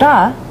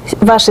сестра.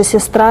 Ваша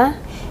сестра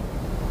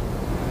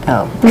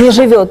не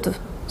живет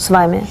с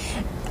вами?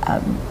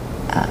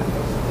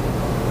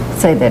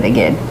 Say that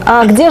again.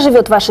 А где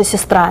живет ваша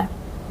сестра?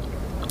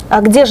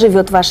 Где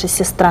живет ваша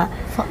сестра?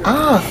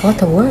 For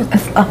the work.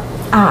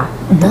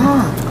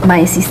 Да.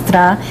 Моя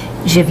сестра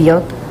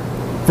живет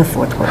в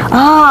Форт Уорте.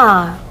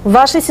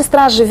 Ваша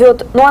сестра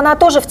живет, но она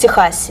тоже в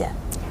Техасе?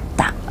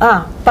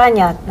 Да.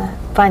 Понятно.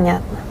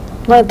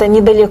 Но это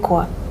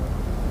недалеко.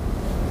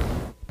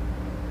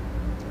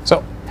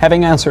 So,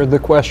 having answered the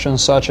questions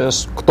such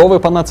as кто вы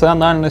по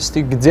национальности,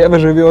 где вы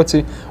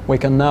живете, we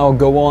can now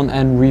go on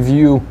and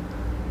review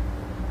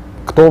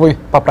кто вы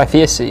по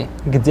профессии,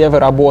 где вы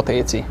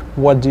работаете,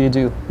 what do you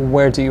do,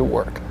 where do you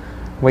work.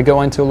 We're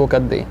going to look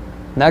at the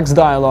next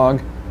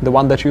dialogue, the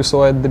one that you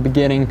saw at the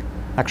beginning,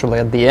 actually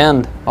at the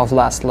end of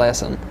last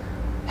lesson.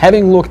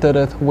 Having looked at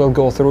it, we'll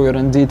go through it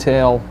in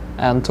detail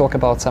and talk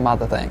about some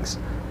other things.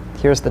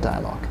 Here's the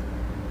dialogue.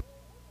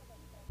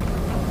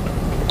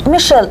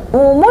 Мишель,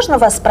 можно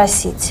вас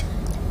спросить?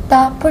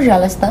 Да,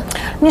 пожалуйста.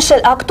 Мишель,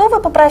 а кто вы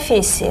по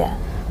профессии?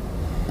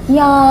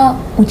 Я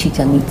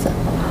учительница.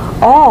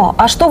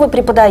 А что вы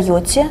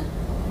преподаете?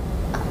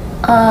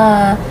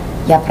 Я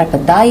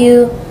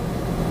преподаю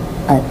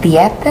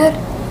театр.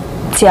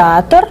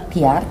 Театр?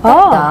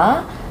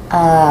 Да.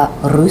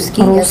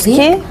 Русский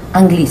язык,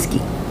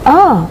 английский.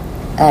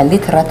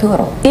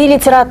 Литературу. И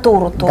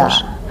литературу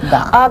тоже?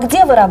 Да. А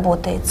где вы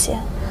работаете?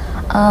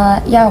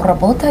 Я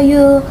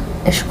работаю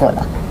в школе.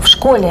 В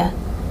школе?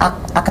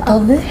 А кто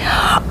вы?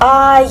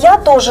 Я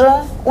тоже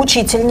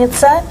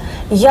учительница,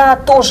 я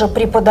тоже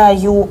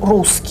преподаю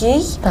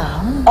русский,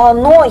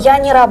 но я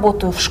не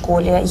работаю в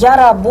школе, я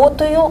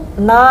работаю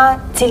на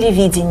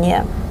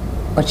телевидении.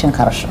 Очень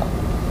хорошо.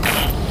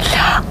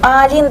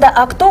 Линда,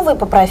 а кто вы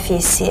по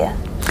профессии?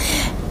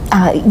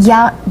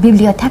 Я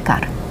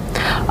библиотекарь.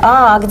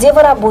 Где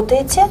вы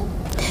работаете?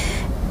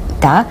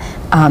 Да,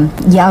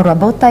 я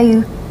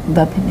работаю в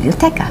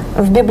библиотеке.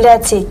 В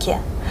библиотеке?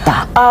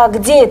 Да. А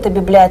где эта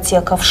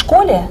библиотека? В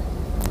школе?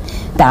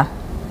 Да,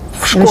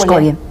 в школе. В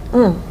школе.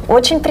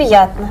 Очень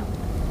приятно,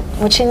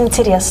 очень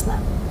интересно.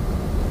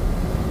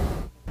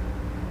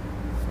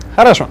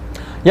 Хорошо.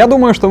 Я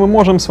думаю, что мы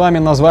можем с вами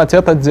назвать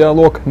этот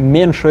диалог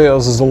 «меньшее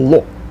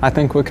зло». I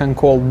think we can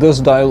call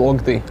this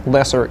dialogue the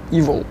lesser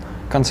evil,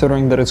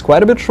 considering that it's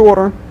quite a bit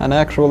shorter and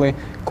actually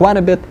quite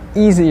a bit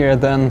easier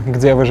than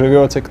 «где вы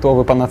живете, кто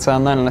вы по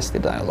национальности»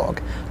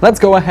 dialogue.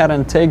 Let's go ahead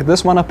and take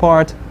this one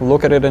apart,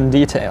 look at it in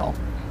detail.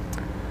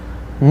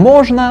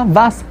 Можно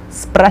вас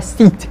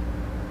спросить?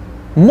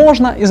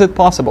 Можно, is it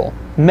possible?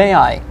 May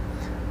I?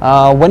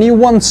 When you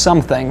want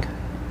something,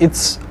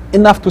 it's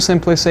enough to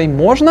simply say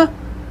можно?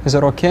 Is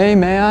it okay?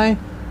 May I?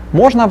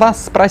 Можно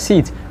вас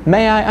спросить?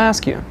 May I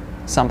ask you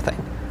something?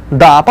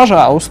 Да,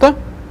 пожалуйста.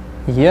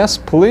 Yes,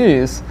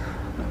 please.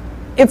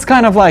 It's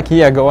kind of like,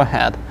 yeah, go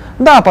ahead.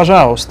 Да,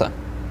 пожалуйста.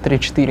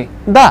 3-4.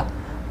 Да,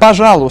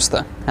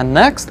 пожалуйста. And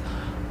next.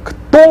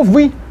 Кто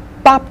вы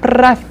по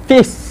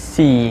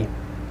профессии?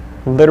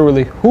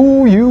 Literally,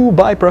 who you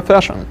by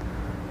profession.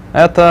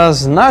 Это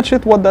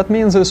значит, what that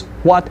means is,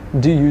 what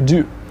do you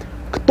do?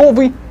 Кто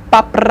вы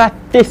по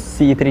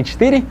профессии?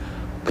 3-4.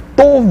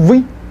 Кто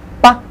вы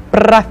по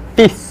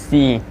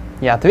профессии?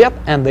 И ответ,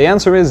 and the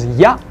answer is,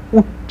 я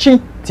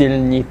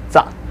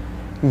учительница.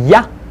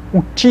 Я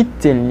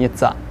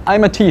учительница.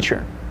 I'm a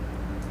teacher.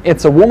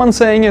 It's a woman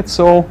saying it,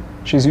 so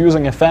she's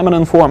using a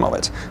feminine form of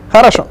it.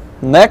 Хорошо.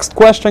 Next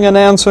question and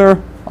answer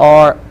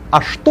are,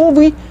 а что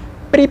вы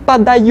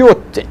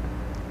преподаете?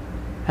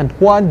 And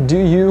what do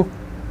you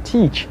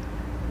teach?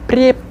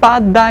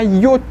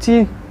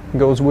 Преподаете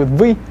goes with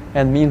вы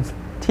and means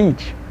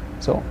teach.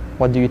 So,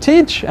 what do you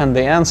teach? And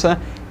the answer,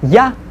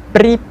 я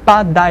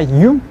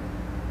преподаю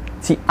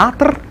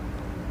театр,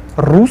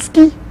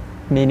 русский,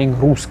 meaning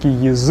русский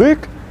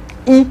язык,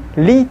 и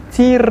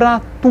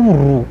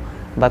литературу.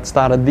 That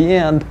start at the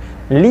end.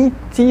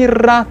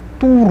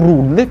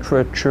 Литературу,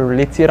 literature,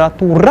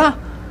 литература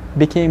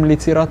became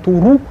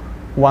литературу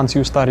once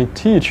you started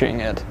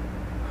teaching it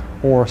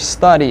or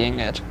studying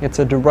it. It's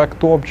a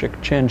direct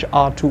object, change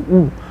R to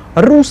U.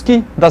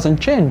 Русский doesn't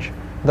change,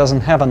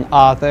 doesn't have an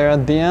R there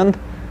at the end,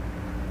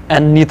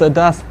 and neither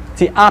does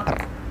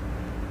театр.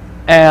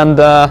 And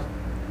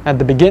at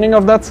the beginning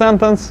of that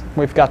sentence,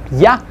 we've got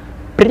я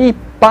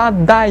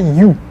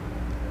преподаю.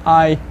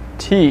 I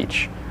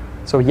teach.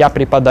 So я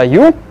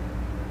преподаю,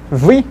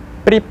 вы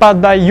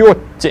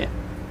преподаете.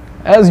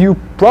 As you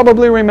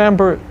probably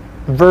remember,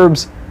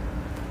 verbs,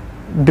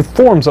 the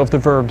forms of the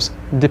verbs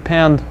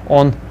depend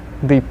on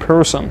the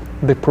person,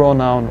 the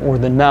pronoun or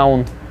the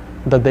noun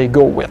that they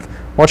go with.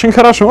 Очень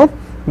хорошо.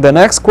 The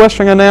next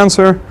question and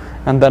answer,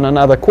 and then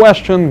another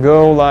question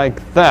go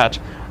like that.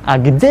 А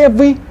где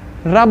вы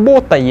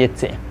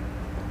работаете?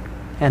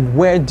 And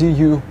where do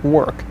you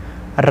work?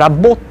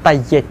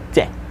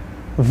 Работаете.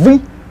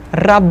 Вы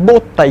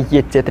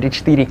работаете.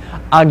 3-4.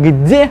 А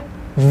где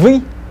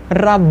вы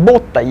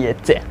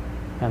работаете?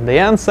 And the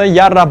answer,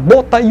 я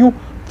работаю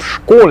в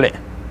школе.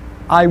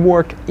 I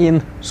work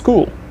in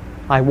school.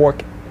 I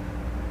work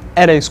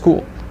at a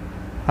school.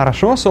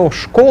 Хорошо, so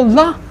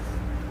школа,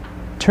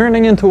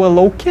 turning into a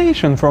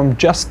location from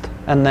just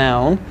a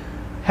noun,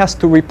 has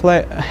to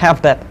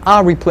have that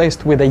a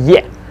replaced with a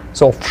ye.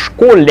 So в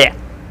школе,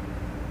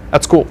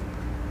 at school.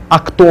 А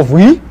кто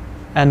вы?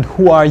 And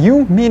who are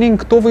you? Meaning,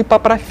 кто вы по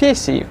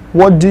профессии?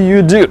 What do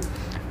you do?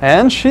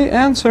 And she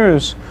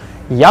answers,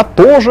 я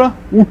тоже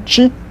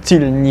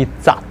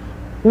учительница.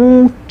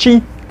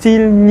 Учительница.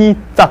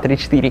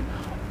 3-4.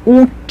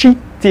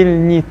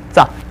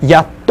 Учительница.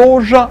 Я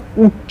тоже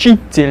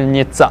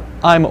учительница.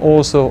 I'm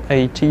also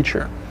a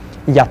teacher.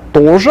 Я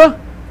тоже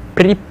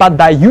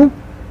преподаю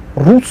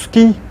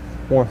русский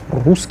or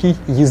русский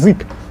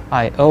язык.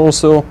 I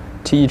also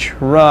teach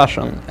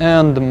Russian.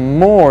 And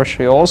more,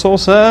 she also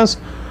says,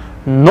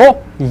 но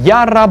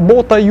я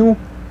работаю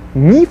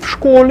не в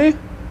школе,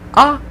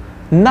 а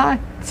на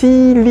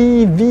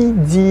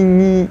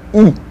телевидении.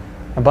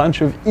 A bunch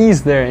of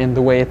e's there in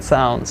the way it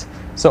sounds.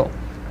 So,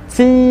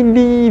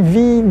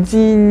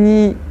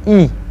 телевидении.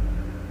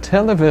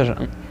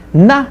 Television.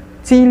 На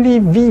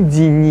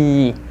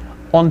телевидении.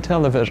 On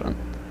television.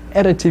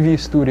 At a TV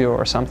studio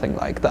or something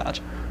like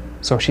that.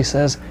 So she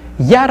says,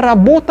 я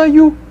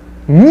работаю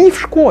не в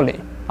школе.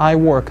 I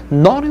work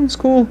not in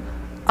school,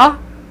 а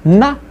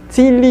на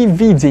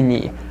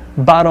телевидении.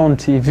 But on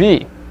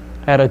TV.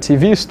 At a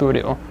TV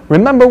studio.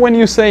 Remember when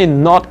you say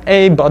not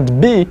A but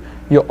B,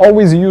 you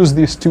always use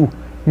these two.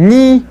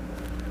 Не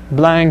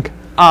blank,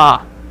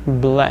 а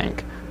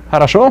blank.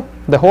 Хорошо?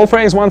 The whole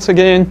phrase once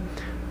again.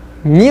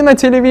 Не на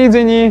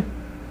телевидении,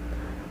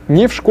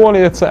 не в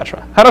школе,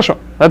 etc. Хорошо,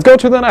 let's go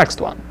to the next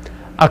one.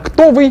 А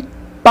кто вы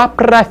по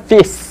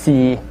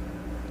профессии?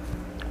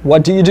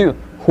 What do you do?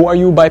 Who are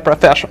you by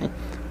profession?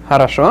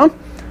 Хорошо.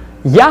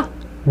 Я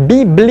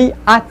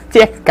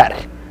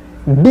библиотекарь.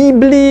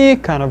 Bibli,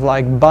 kind of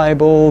like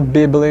Bible,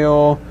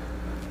 biblio,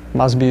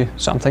 must be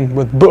something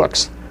with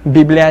books.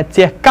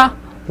 Biblioteca,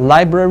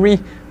 library,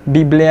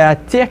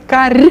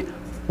 библиотекарь,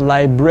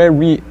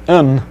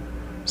 librarian.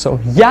 So,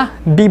 я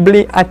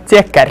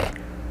библиотекарь.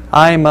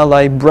 I'm a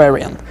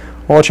librarian.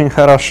 Очень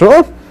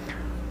хорошо.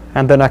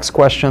 And the next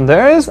question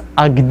there is,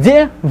 а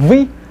где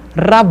вы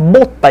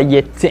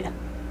работаете?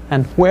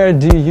 And where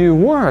do you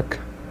work?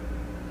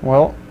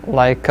 Well,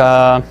 like,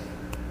 I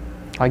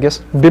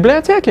guess, в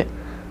библиотеке.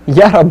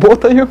 Я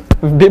работаю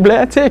в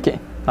библиотеке.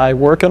 I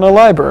work in a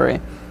library.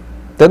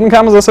 Didn't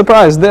come as a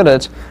surprise, did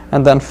it?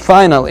 And then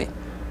finally,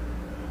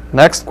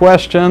 next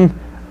question.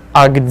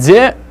 А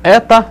где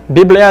эта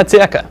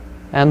библиотека?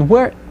 And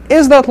where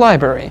is that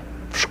library?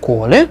 В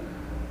школе?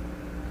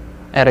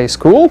 At a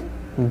school?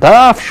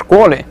 Да, в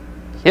школе.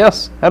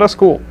 Yes, at a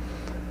school.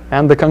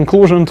 And the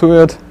conclusion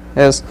to it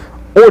is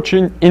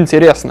очень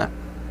интересно.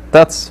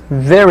 That's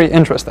very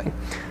interesting.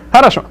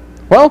 Хорошо.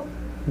 Well,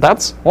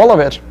 that's all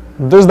of it.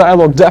 This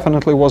dialogue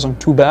definitely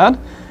wasn't too bad,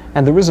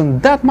 and there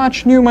isn't that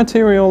much new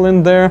material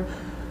in there.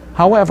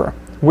 However,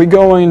 we're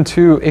going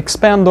to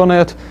expand on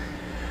it,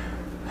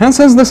 and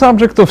since the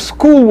subject of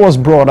school was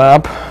brought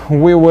up,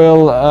 we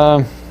will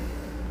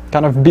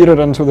kind of beat it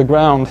into the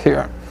ground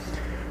here.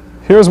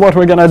 Here's what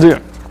we're gonna do.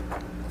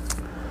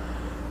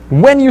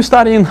 When you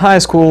study in high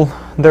school,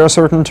 there are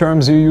certain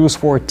terms you use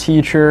for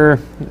teacher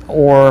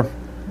or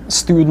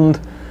student,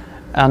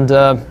 and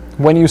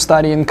when you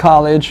study in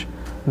college,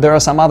 there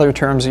are some other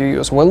terms you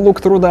use. We'll look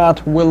through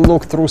that. We'll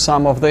look through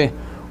some of the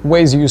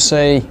ways you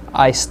say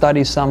I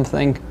study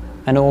something,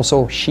 and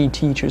also she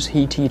teaches,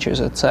 he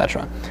teaches,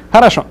 etc.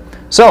 Хорошо.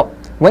 So,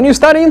 when you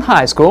study in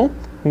high school,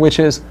 which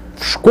is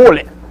в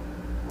школе.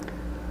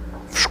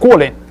 В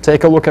школе.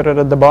 Take a look at it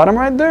at the bottom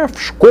right there. В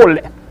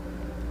школе.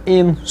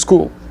 In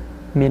school,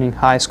 meaning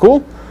high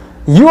school.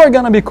 You are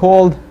gonna be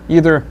called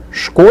either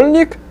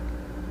школьник,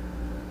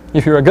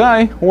 if you're a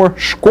guy, or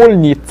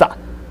школьница,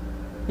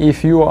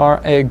 if you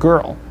are a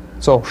girl.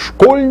 So,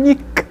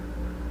 школьник,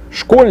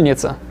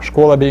 школьница,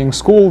 школа being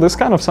school, this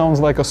kind of sounds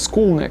like a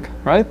schoolnik,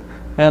 right?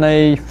 And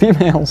a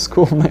female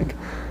schoolnik.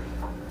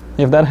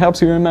 If that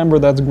helps you remember,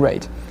 that's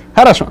great.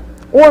 Хорошо.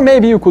 Or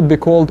maybe you could be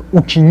called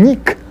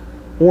ученик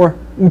or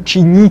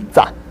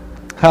ученица.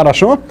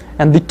 Хорошо.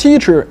 And the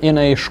teacher in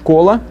a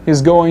школа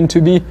is going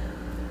to be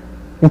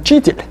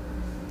учитель.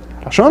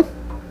 Хорошо.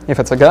 If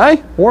it's a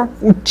guy, or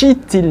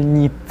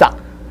учительница.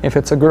 If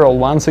it's a girl,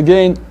 once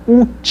again,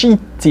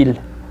 учитель.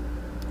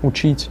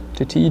 Учить,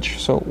 to teach,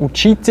 so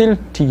учитель,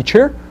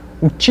 teacher,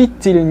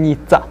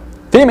 учительница,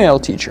 female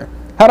teacher.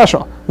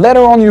 Хорошо.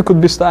 Later on you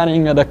could be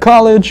studying at a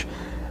college,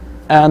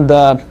 and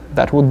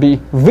that would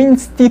be в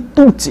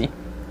институте.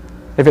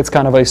 If it's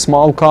kind of a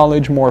small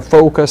college, more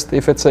focused.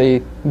 If it's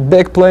a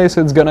big place,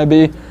 it's gonna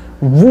be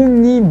в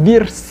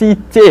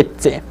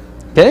университете.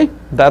 Okay,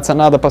 that's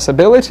another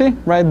possibility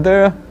right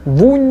there.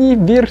 В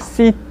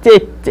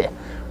университете.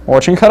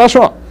 Очень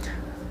хорошо.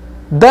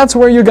 That's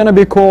where you're gonna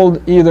be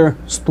called either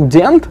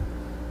студент,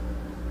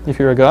 if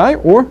you're a guy,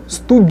 or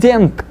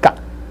студентка.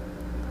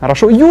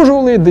 Хорошо.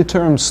 Usually the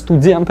terms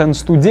студент and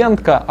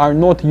студентка are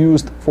not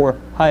used for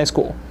high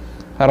school.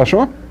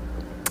 Хорошо.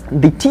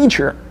 The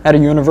teacher at a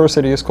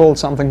university is called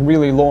something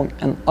really long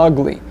and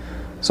ugly.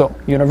 So,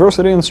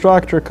 university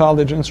instructor,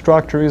 college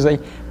instructor is a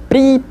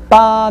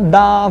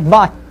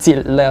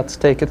преподаватель. Let's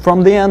take it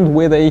from the end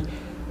with a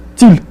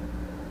til.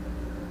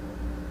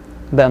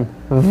 Then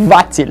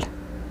ватель,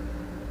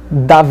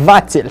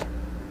 даватель,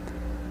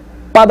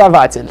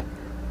 подаватель,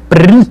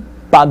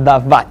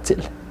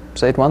 преподаватель.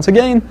 Say it once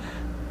again.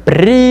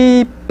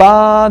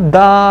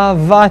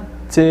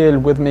 Преподаватель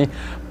with me.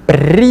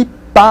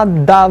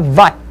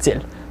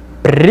 Преподаватель.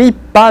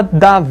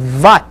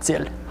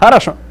 Преподаватель.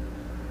 Хорошо.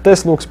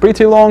 This looks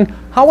pretty long.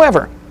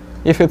 However,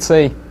 if it's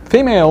a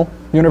female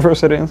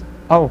university,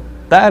 oh,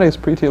 that is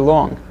pretty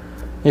long.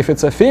 If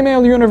it's a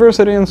female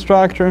university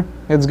instructor,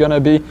 it's gonna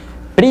be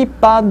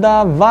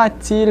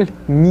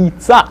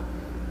преподавательница.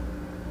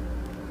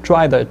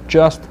 Try that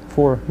just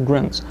for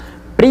grins.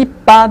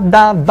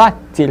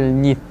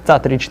 Преподавательница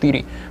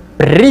 3-4.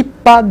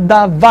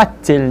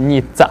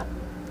 Преподавательница.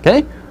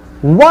 Okay?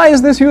 Why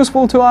is this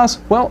useful to us?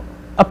 Well,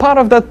 a part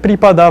of that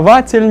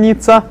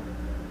преподавательница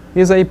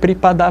is a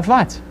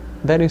преподавать,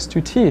 that is to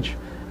teach.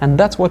 And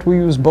that's what we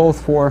use both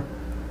for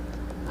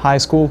high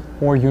school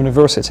or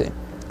university.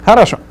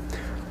 Хорошо.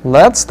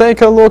 Let's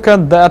take a look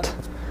at that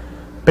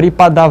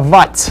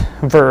преподавать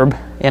verb.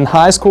 In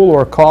high school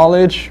or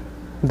college,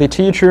 the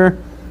teacher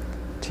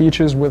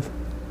teaches with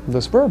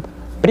this verb.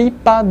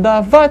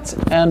 Преподавать,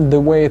 and the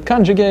way it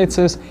conjugates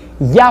is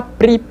я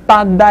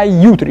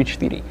преподаю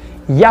 3-4.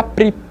 Я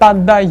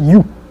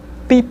преподаю.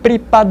 Ты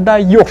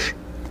преподаешь.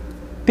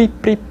 Ты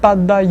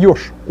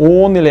преподаешь.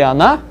 Он или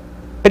она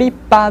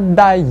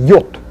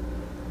преподает.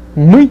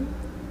 Мы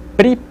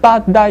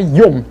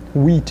преподаем.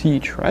 We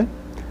teach, right?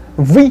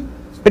 Вы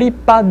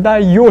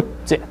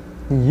преподаете.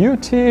 You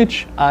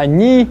teach.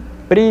 Они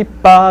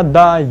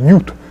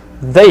преподают.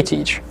 They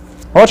teach.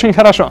 Очень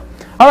хорошо.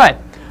 Alright.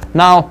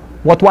 Now,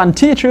 what one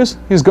teaches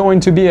is going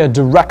to be a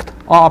direct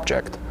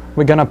object.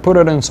 We're going to put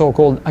it in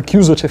so-called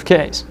accusative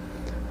case.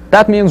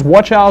 That means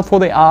watch out for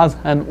the as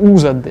and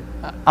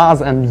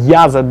us and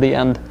yas at the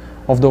end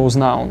of those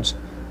nouns.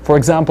 For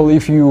example,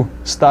 if you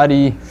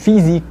study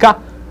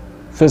физика,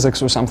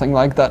 physics or something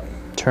like that,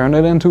 turn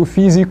it into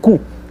физику.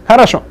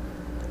 Хорошо.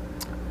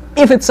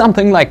 If it's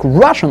something like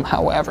Russian,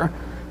 however,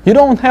 you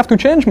don't have to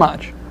change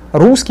much.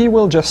 Русский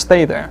will just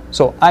stay there.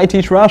 So, I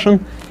teach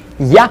Russian.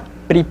 Я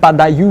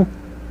преподаю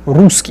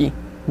русский.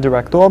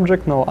 Direct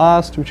object, no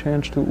as to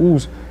change to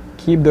us.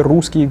 Keep the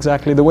русский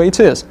exactly the way it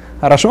is.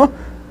 Хорошо?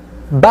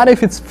 But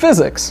if it's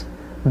physics,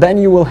 then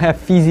you will have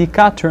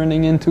физика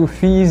turning into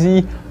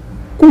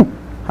физику.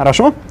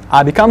 Хорошо?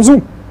 А becomes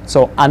у.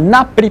 So,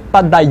 она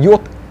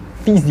преподает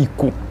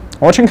физику.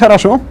 Очень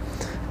хорошо.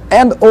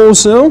 And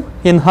also,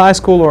 in high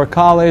school or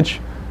college,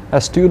 a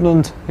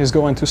student is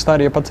going to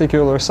study a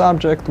particular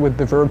subject with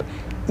the verb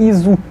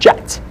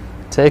изучать.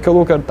 Take a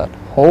look at that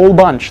whole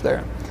bunch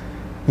there.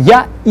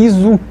 Я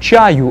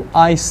изучаю,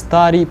 I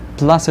study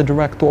plus a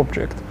direct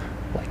object.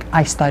 Like,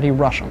 I study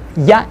Russian.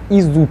 Я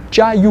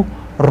изучаю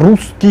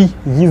русский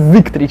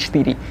язык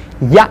 3-4.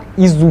 Я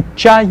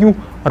изучаю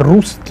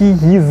русский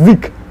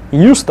язык.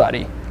 You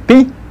study.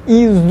 Ты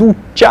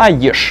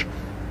изучаешь.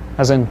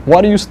 As in,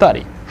 what do you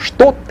study?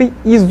 Что ты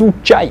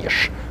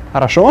изучаешь?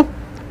 Хорошо?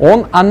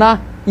 Он, она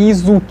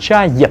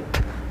изучает.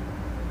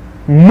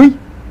 Мы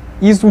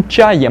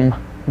изучаем.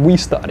 We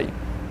study.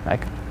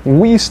 Like,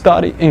 we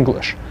study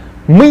English.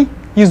 Мы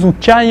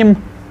изучаем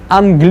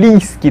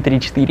английский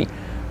 3-4.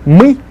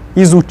 Мы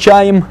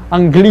изучаем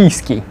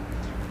английский.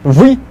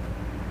 Вы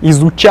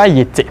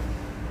изучаете.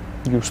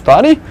 You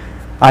study.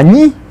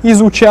 Они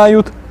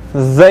изучают.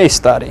 They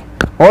study.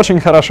 Очень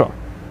хорошо.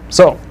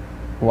 So,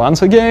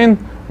 once again,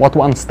 what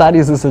one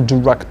studies is a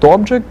direct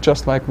object,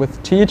 just like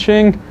with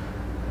teaching.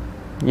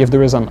 If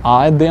there is an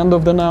I at the end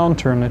of the noun,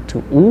 turn it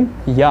to U.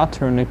 Я,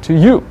 turn it to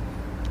you.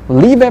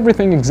 Leave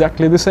everything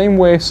exactly the same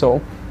way.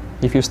 So,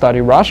 if you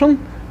study Russian,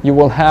 you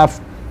will have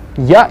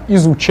Я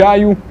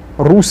изучаю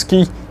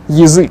русский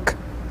язык.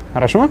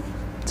 Хорошо?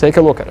 Take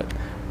a look at it.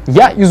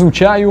 Я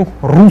изучаю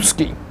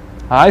русский.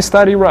 I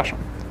study Russian.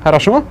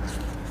 Хорошо?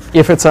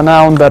 If it's a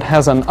noun that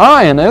has an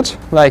I in it,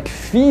 like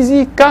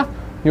физика,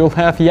 you'll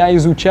have Я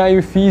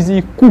изучаю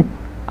физику.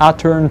 I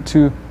turn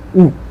to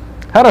U.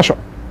 Хорошо.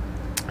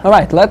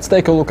 Alright, let's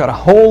take a look at a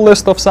whole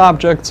list of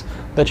subjects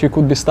that you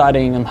could be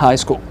studying in high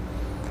school.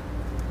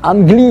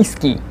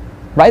 Английский.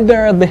 Right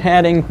there at the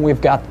heading,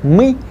 we've got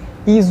мы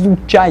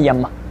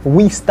изучаем.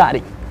 We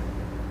study.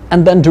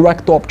 And then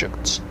direct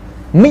objects.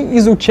 Мы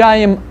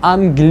изучаем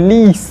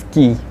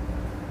английский.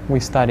 We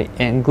study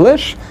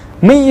English.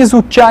 Мы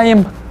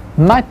изучаем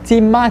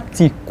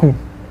математику.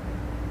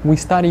 We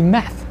study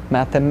math,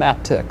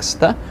 mathematics.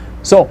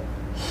 So,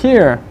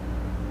 here,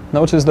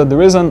 notice that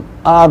there is an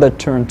A that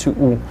turned to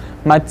U.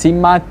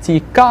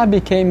 Математика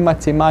became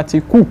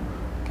математику.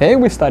 Okay,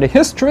 we study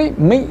history.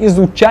 Мы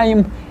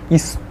изучаем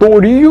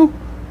историю,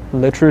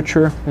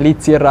 literature,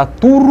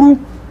 литературу,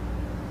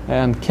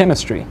 and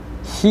chemistry.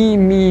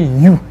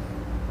 Химию.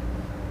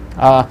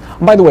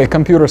 By the way,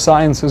 computer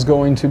science is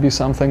going to be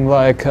something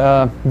like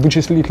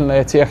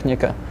вычислительная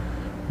техника,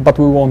 but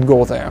we won't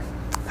go there.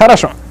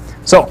 Хорошо.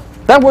 So,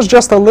 that was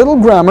just a little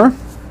grammar.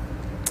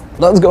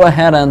 Let's go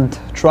ahead and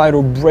try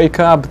to break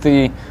up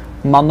the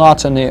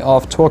monotony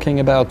of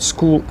talking about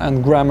school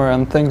and grammar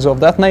and things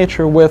of that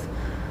nature with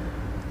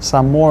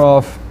some more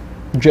of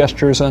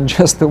gestures and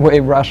just the way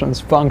Russians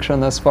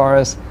function as far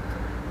as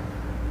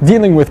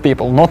dealing with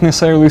people, not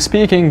necessarily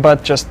speaking,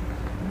 but just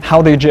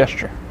how they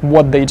gesture,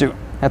 what they do,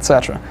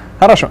 etc.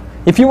 Хорошо.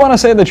 If you want to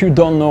say that you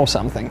don't know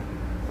something,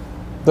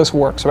 this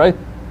works, right?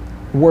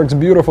 Works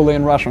beautifully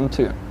in Russian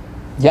too.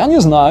 Я не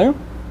знаю.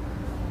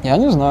 Я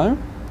не знаю.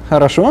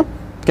 Хорошо.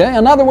 Okay,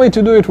 another way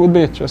to do it would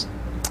be just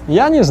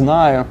я не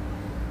знаю.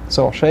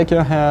 So, shake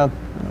your head.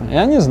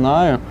 Я не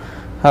знаю.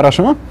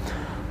 Хорошо.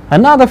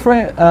 Another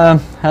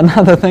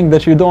thing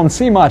that you don't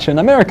see much in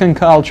American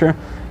culture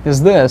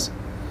is this.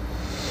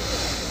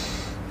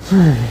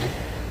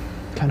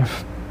 Kind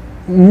of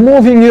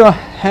moving your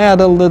head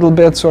a little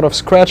bit, sort of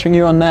scratching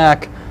your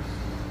neck.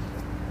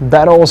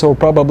 That also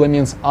probably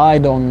means I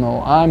don't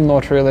know. I'm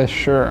not really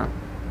sure.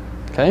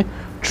 Okay?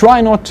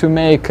 Try not to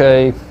make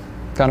a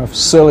kind of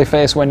silly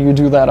face when you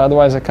do that,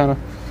 otherwise it kind of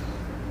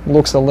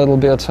looks a little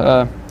bit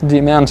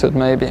demented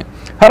maybe.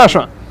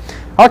 Хорошо.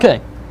 Okay.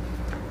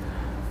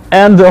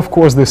 And of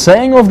course the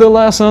saying of the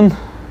lesson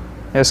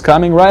is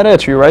coming right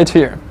at you, right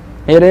here.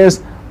 It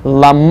is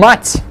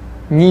ломать,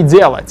 не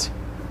делать.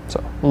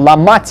 So,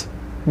 ломать,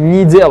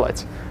 не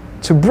делать.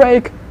 To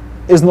break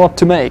is not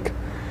to make.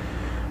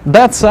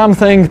 That's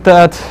something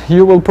that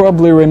you will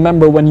probably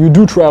remember when you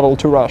do travel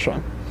to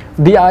Russia.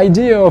 The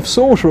idea of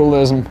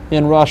socialism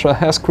in Russia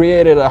has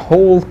created a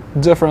whole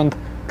different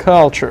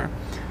culture.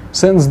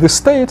 since the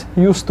state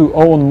used to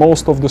own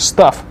most of the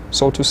stuff,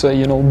 so to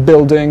say,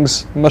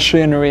 buildings,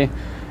 machinery,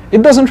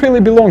 it doesn't really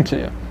belong to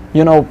you.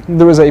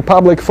 There is a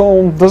public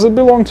phone. Does it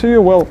belong to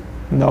you? Well,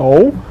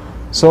 no.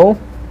 So,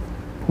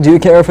 do you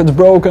care if it's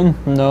broken?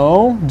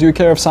 No. Do you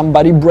care if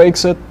somebody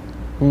breaks it?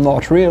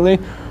 Not really.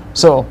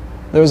 So,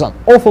 there's an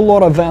awful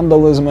lot of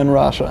vandalism in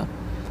Russia.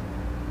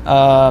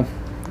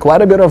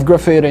 Quite a bit of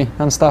graffiti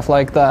and stuff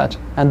like that.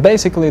 And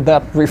basically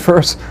that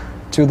refers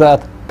to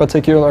that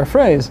particular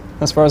phrase,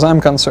 as far as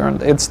I'm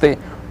concerned. It's the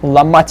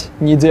ломать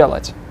не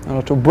делать.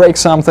 To break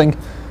something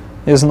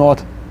is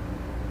not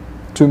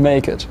to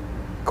make it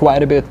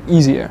quite a bit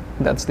easier.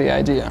 That's the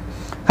idea.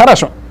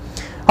 Хорошо.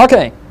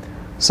 Okay,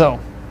 so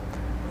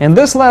in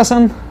this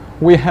lesson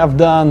we have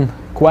done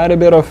quite a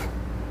bit of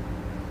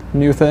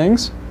new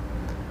things.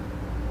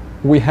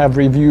 We have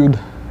reviewed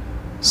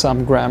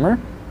some grammar.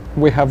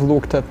 We have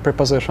looked at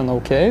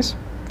prepositional case.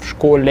 В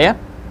школе,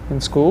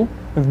 in school.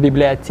 В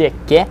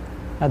библиотеке,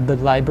 at the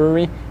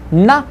library.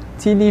 На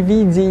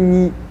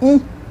телевидении,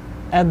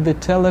 at the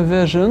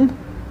television,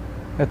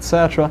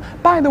 etc.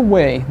 By the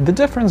way, the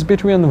difference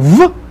between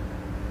v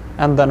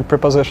and then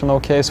prepositional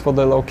case for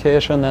the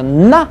location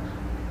and na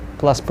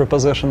plus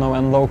prepositional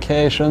and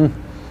location.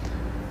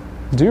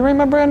 Do you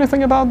remember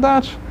anything about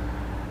that?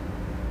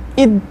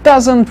 It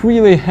doesn't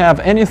really have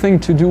anything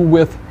to do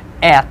with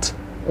at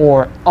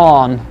or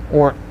on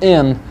or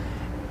in.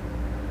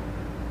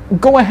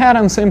 Go ahead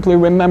and simply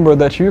remember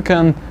that you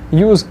can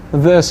use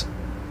this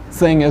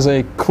thing as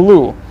a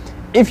clue.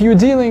 If you're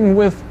dealing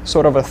with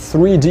sort of a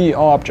 3D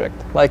object,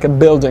 like a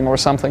building or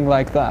something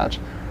like that,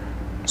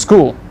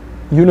 school,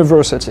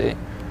 university,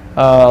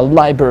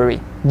 library,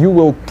 you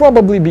will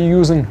probably be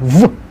using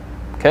v.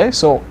 Okay,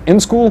 so in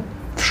school,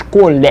 в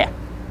школе.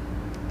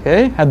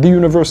 Okay, at the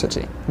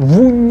university, в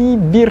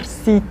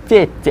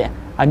университете.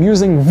 I'm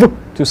using v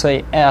to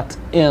say at,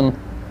 in,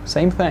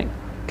 same thing.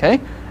 Okay,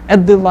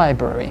 at the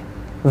library,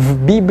 в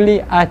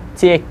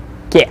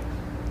библиотеке.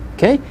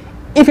 Okay,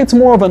 if it's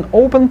more of an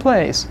open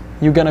place,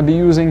 you're gonna be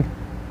using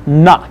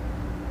на.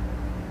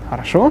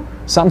 Хорошо?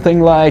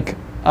 Something like,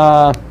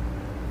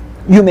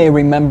 you may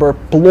remember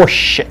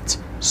площадь,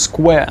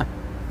 square.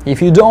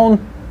 If you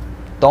don't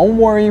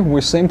worry,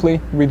 we're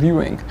simply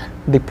reviewing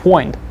the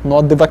point,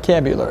 not the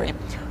vocabulary.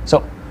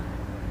 So,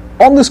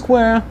 on the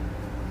square,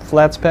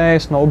 flat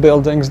space, no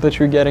buildings that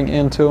you're getting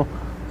into,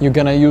 you're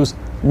gonna use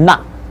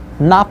на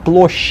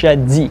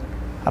площади.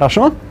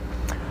 Хорошо?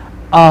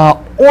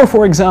 Or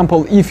for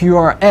example, if you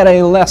are at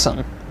a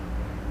lesson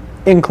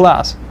in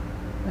class,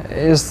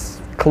 is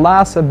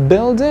class a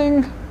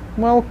building?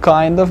 Well,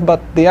 kind of,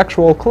 but the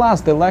actual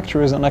class, the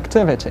lecture, is an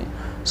activity.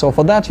 So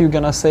for that you're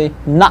gonna say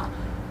на.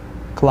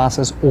 Class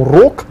is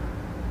урок,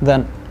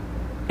 then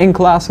in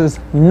class is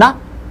на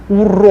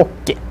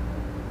уроке.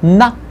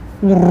 На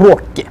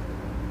уроке.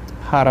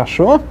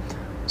 Хорошо?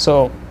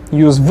 So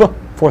use v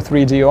for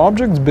 3D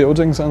objects,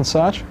 buildings and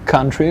such,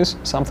 countries,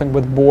 something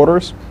with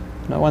borders,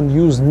 and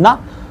use на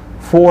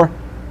for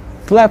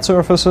flat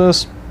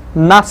surfaces,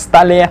 на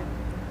столе,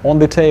 on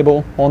the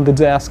table, on the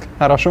desk.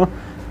 Хорошо?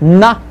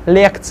 На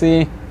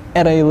лекции,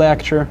 at a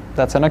lecture,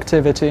 that's an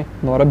activity,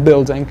 not a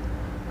building.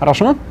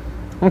 Хорошо?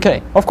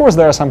 Okay, of course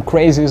there are some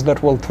crazies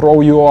that will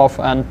throw you off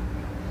and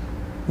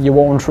you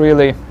won't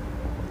really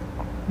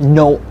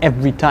know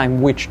every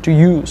time which to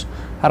use.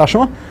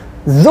 Хорошо?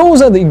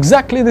 Those are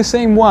exactly the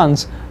same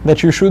ones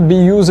that you should be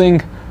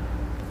using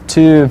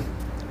to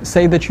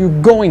say that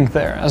you're going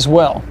there as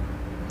well.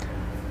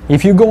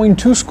 If you're going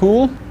to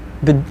school,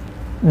 the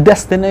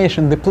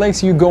destination, the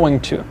place you're going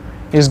to,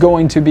 is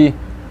going to be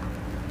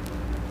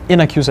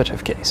in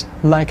accusative case,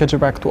 like a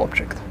direct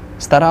object.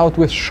 Start out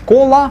with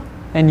школа,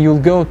 and you'll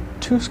go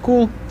to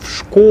school, в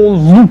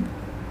школу.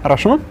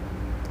 Хорошо?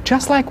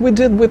 Just like we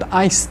did with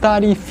I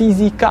study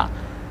физика.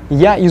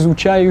 Я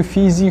изучаю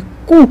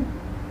физику.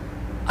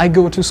 I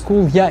go to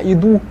school, я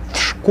иду в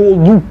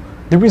школу.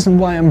 The reason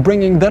why I'm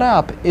bringing that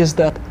up is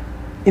that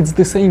it's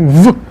the same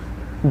v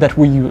that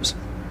we use.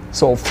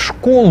 So, в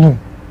школу,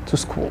 to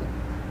school.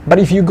 But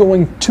if you're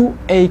going to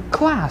a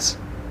class,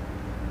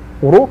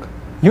 урок,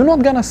 you're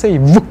not gonna say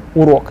в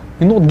урок.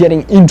 You're not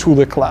getting into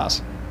the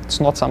class. It's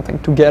not something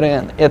to get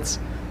in. It's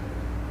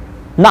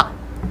на.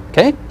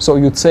 Okay? So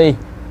you'd say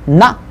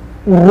на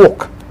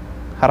урок.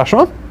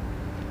 Хорошо?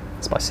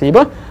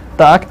 Спасибо.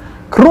 Так,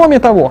 кроме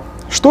того,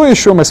 что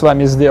еще мы с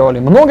вами сделали?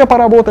 Много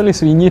поработали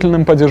с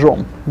винительным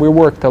падежом. We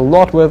worked a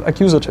lot with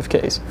accusative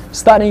case.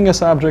 Studying a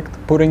subject,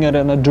 putting it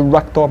in a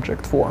direct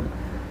object form.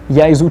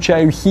 Я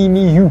изучаю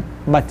химию,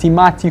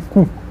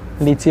 математику,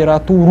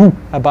 литературу.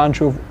 A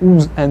bunch of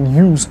us and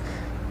yous,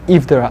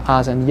 if there are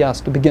as and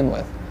yas to begin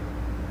with.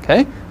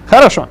 Okay?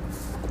 Хорошо.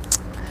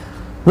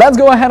 Let's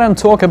go ahead and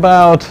talk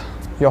about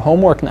your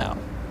homework now.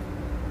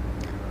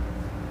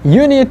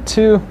 You need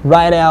to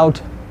write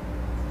out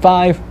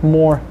 5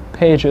 more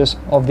pages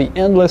of the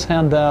endless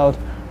handout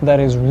that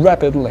is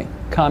rapidly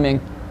coming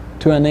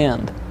to an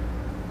end.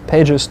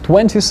 Pages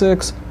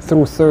 26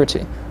 through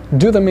 30.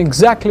 Do them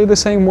exactly the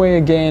same way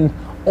again,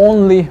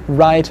 only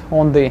write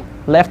on the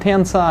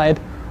left-hand side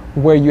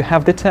where you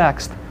have the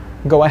text.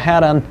 go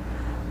ahead and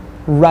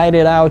write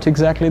it out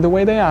exactly the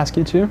way they ask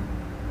you to.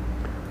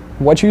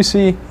 What you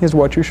see is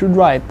what you should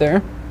write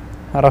there.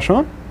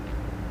 Хорошо?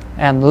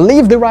 And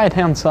leave the right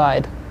hand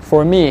side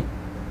for me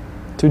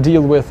to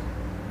deal with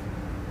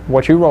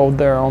what you wrote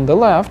there on the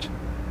left,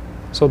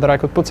 so that I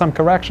could put some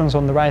corrections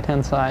on the right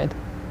hand side,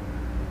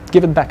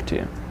 give it back to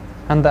you,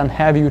 and then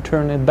have you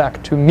turn it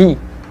back to me,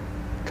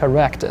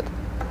 corrected.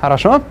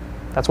 Хорошо?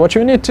 That's what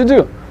you need to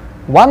do.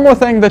 One more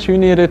thing that you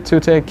needed to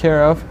take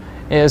care of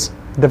is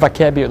the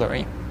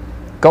vocabulary.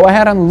 Go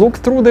ahead and look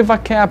through the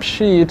vocab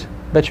sheet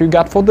that you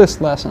got for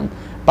this lesson,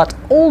 but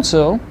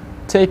also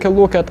take a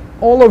look at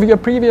all of your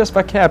previous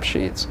vocab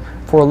sheets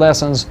for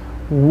lessons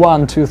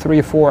 1, 2,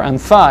 3, 4,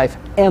 and 5,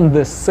 and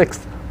the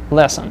 6th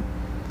lesson.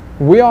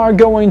 We are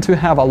going to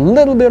have a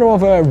little bit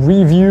of a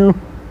review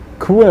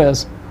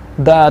quiz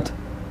that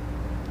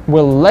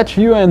will let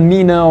you and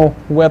me know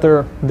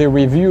whether the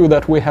review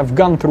that we have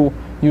gone through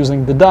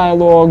using the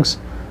dialogues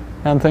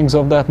and things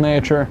of that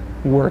nature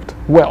worked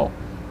well.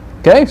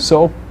 Okay,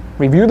 so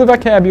review the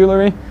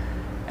vocabulary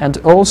and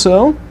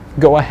also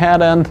go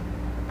ahead and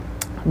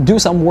do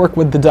some work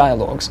with the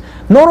dialogues.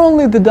 Not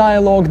only the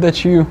dialogue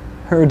that you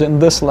heard in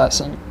this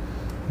lesson,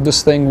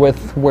 this thing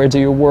with where do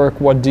you work,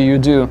 what do you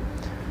do.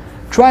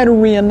 Try to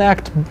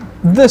reenact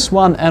this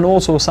one and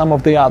also some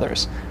of the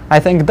others. I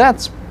think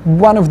that's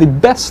one of the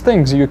best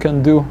things you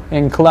can do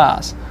in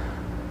class.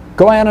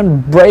 Go ahead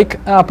and break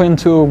up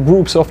into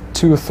groups of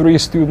 2, 3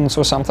 students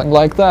or something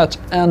like that,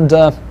 and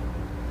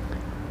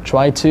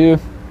try to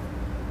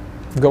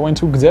go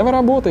into где вы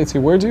работаете,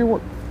 where do you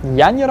work.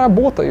 Я не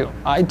работаю,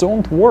 I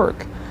don't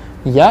work.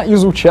 Я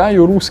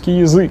изучаю русский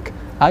язык,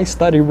 I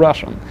study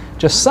Russian.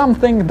 Just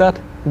something that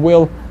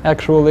will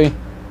actually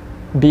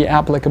be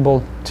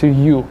applicable to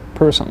you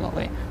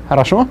personally.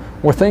 Хорошо?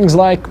 Or things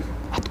like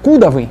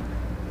откуда вы?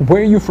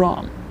 Where are you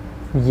from?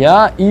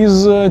 Я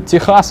из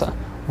Техаса.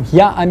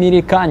 Я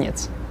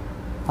американец.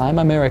 I'm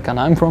American,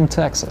 I'm from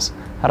Texas.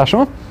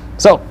 Хорошо?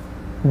 So,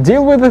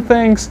 deal with the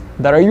things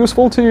that are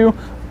useful to you,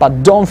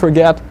 but don't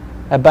forget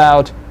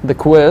about the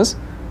quiz,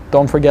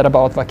 don't forget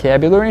about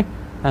vocabulary,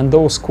 and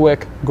those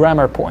quick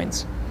grammar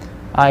points.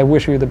 I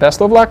wish you the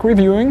best of luck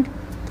reviewing,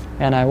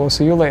 and I will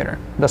see you later.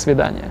 До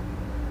свидания.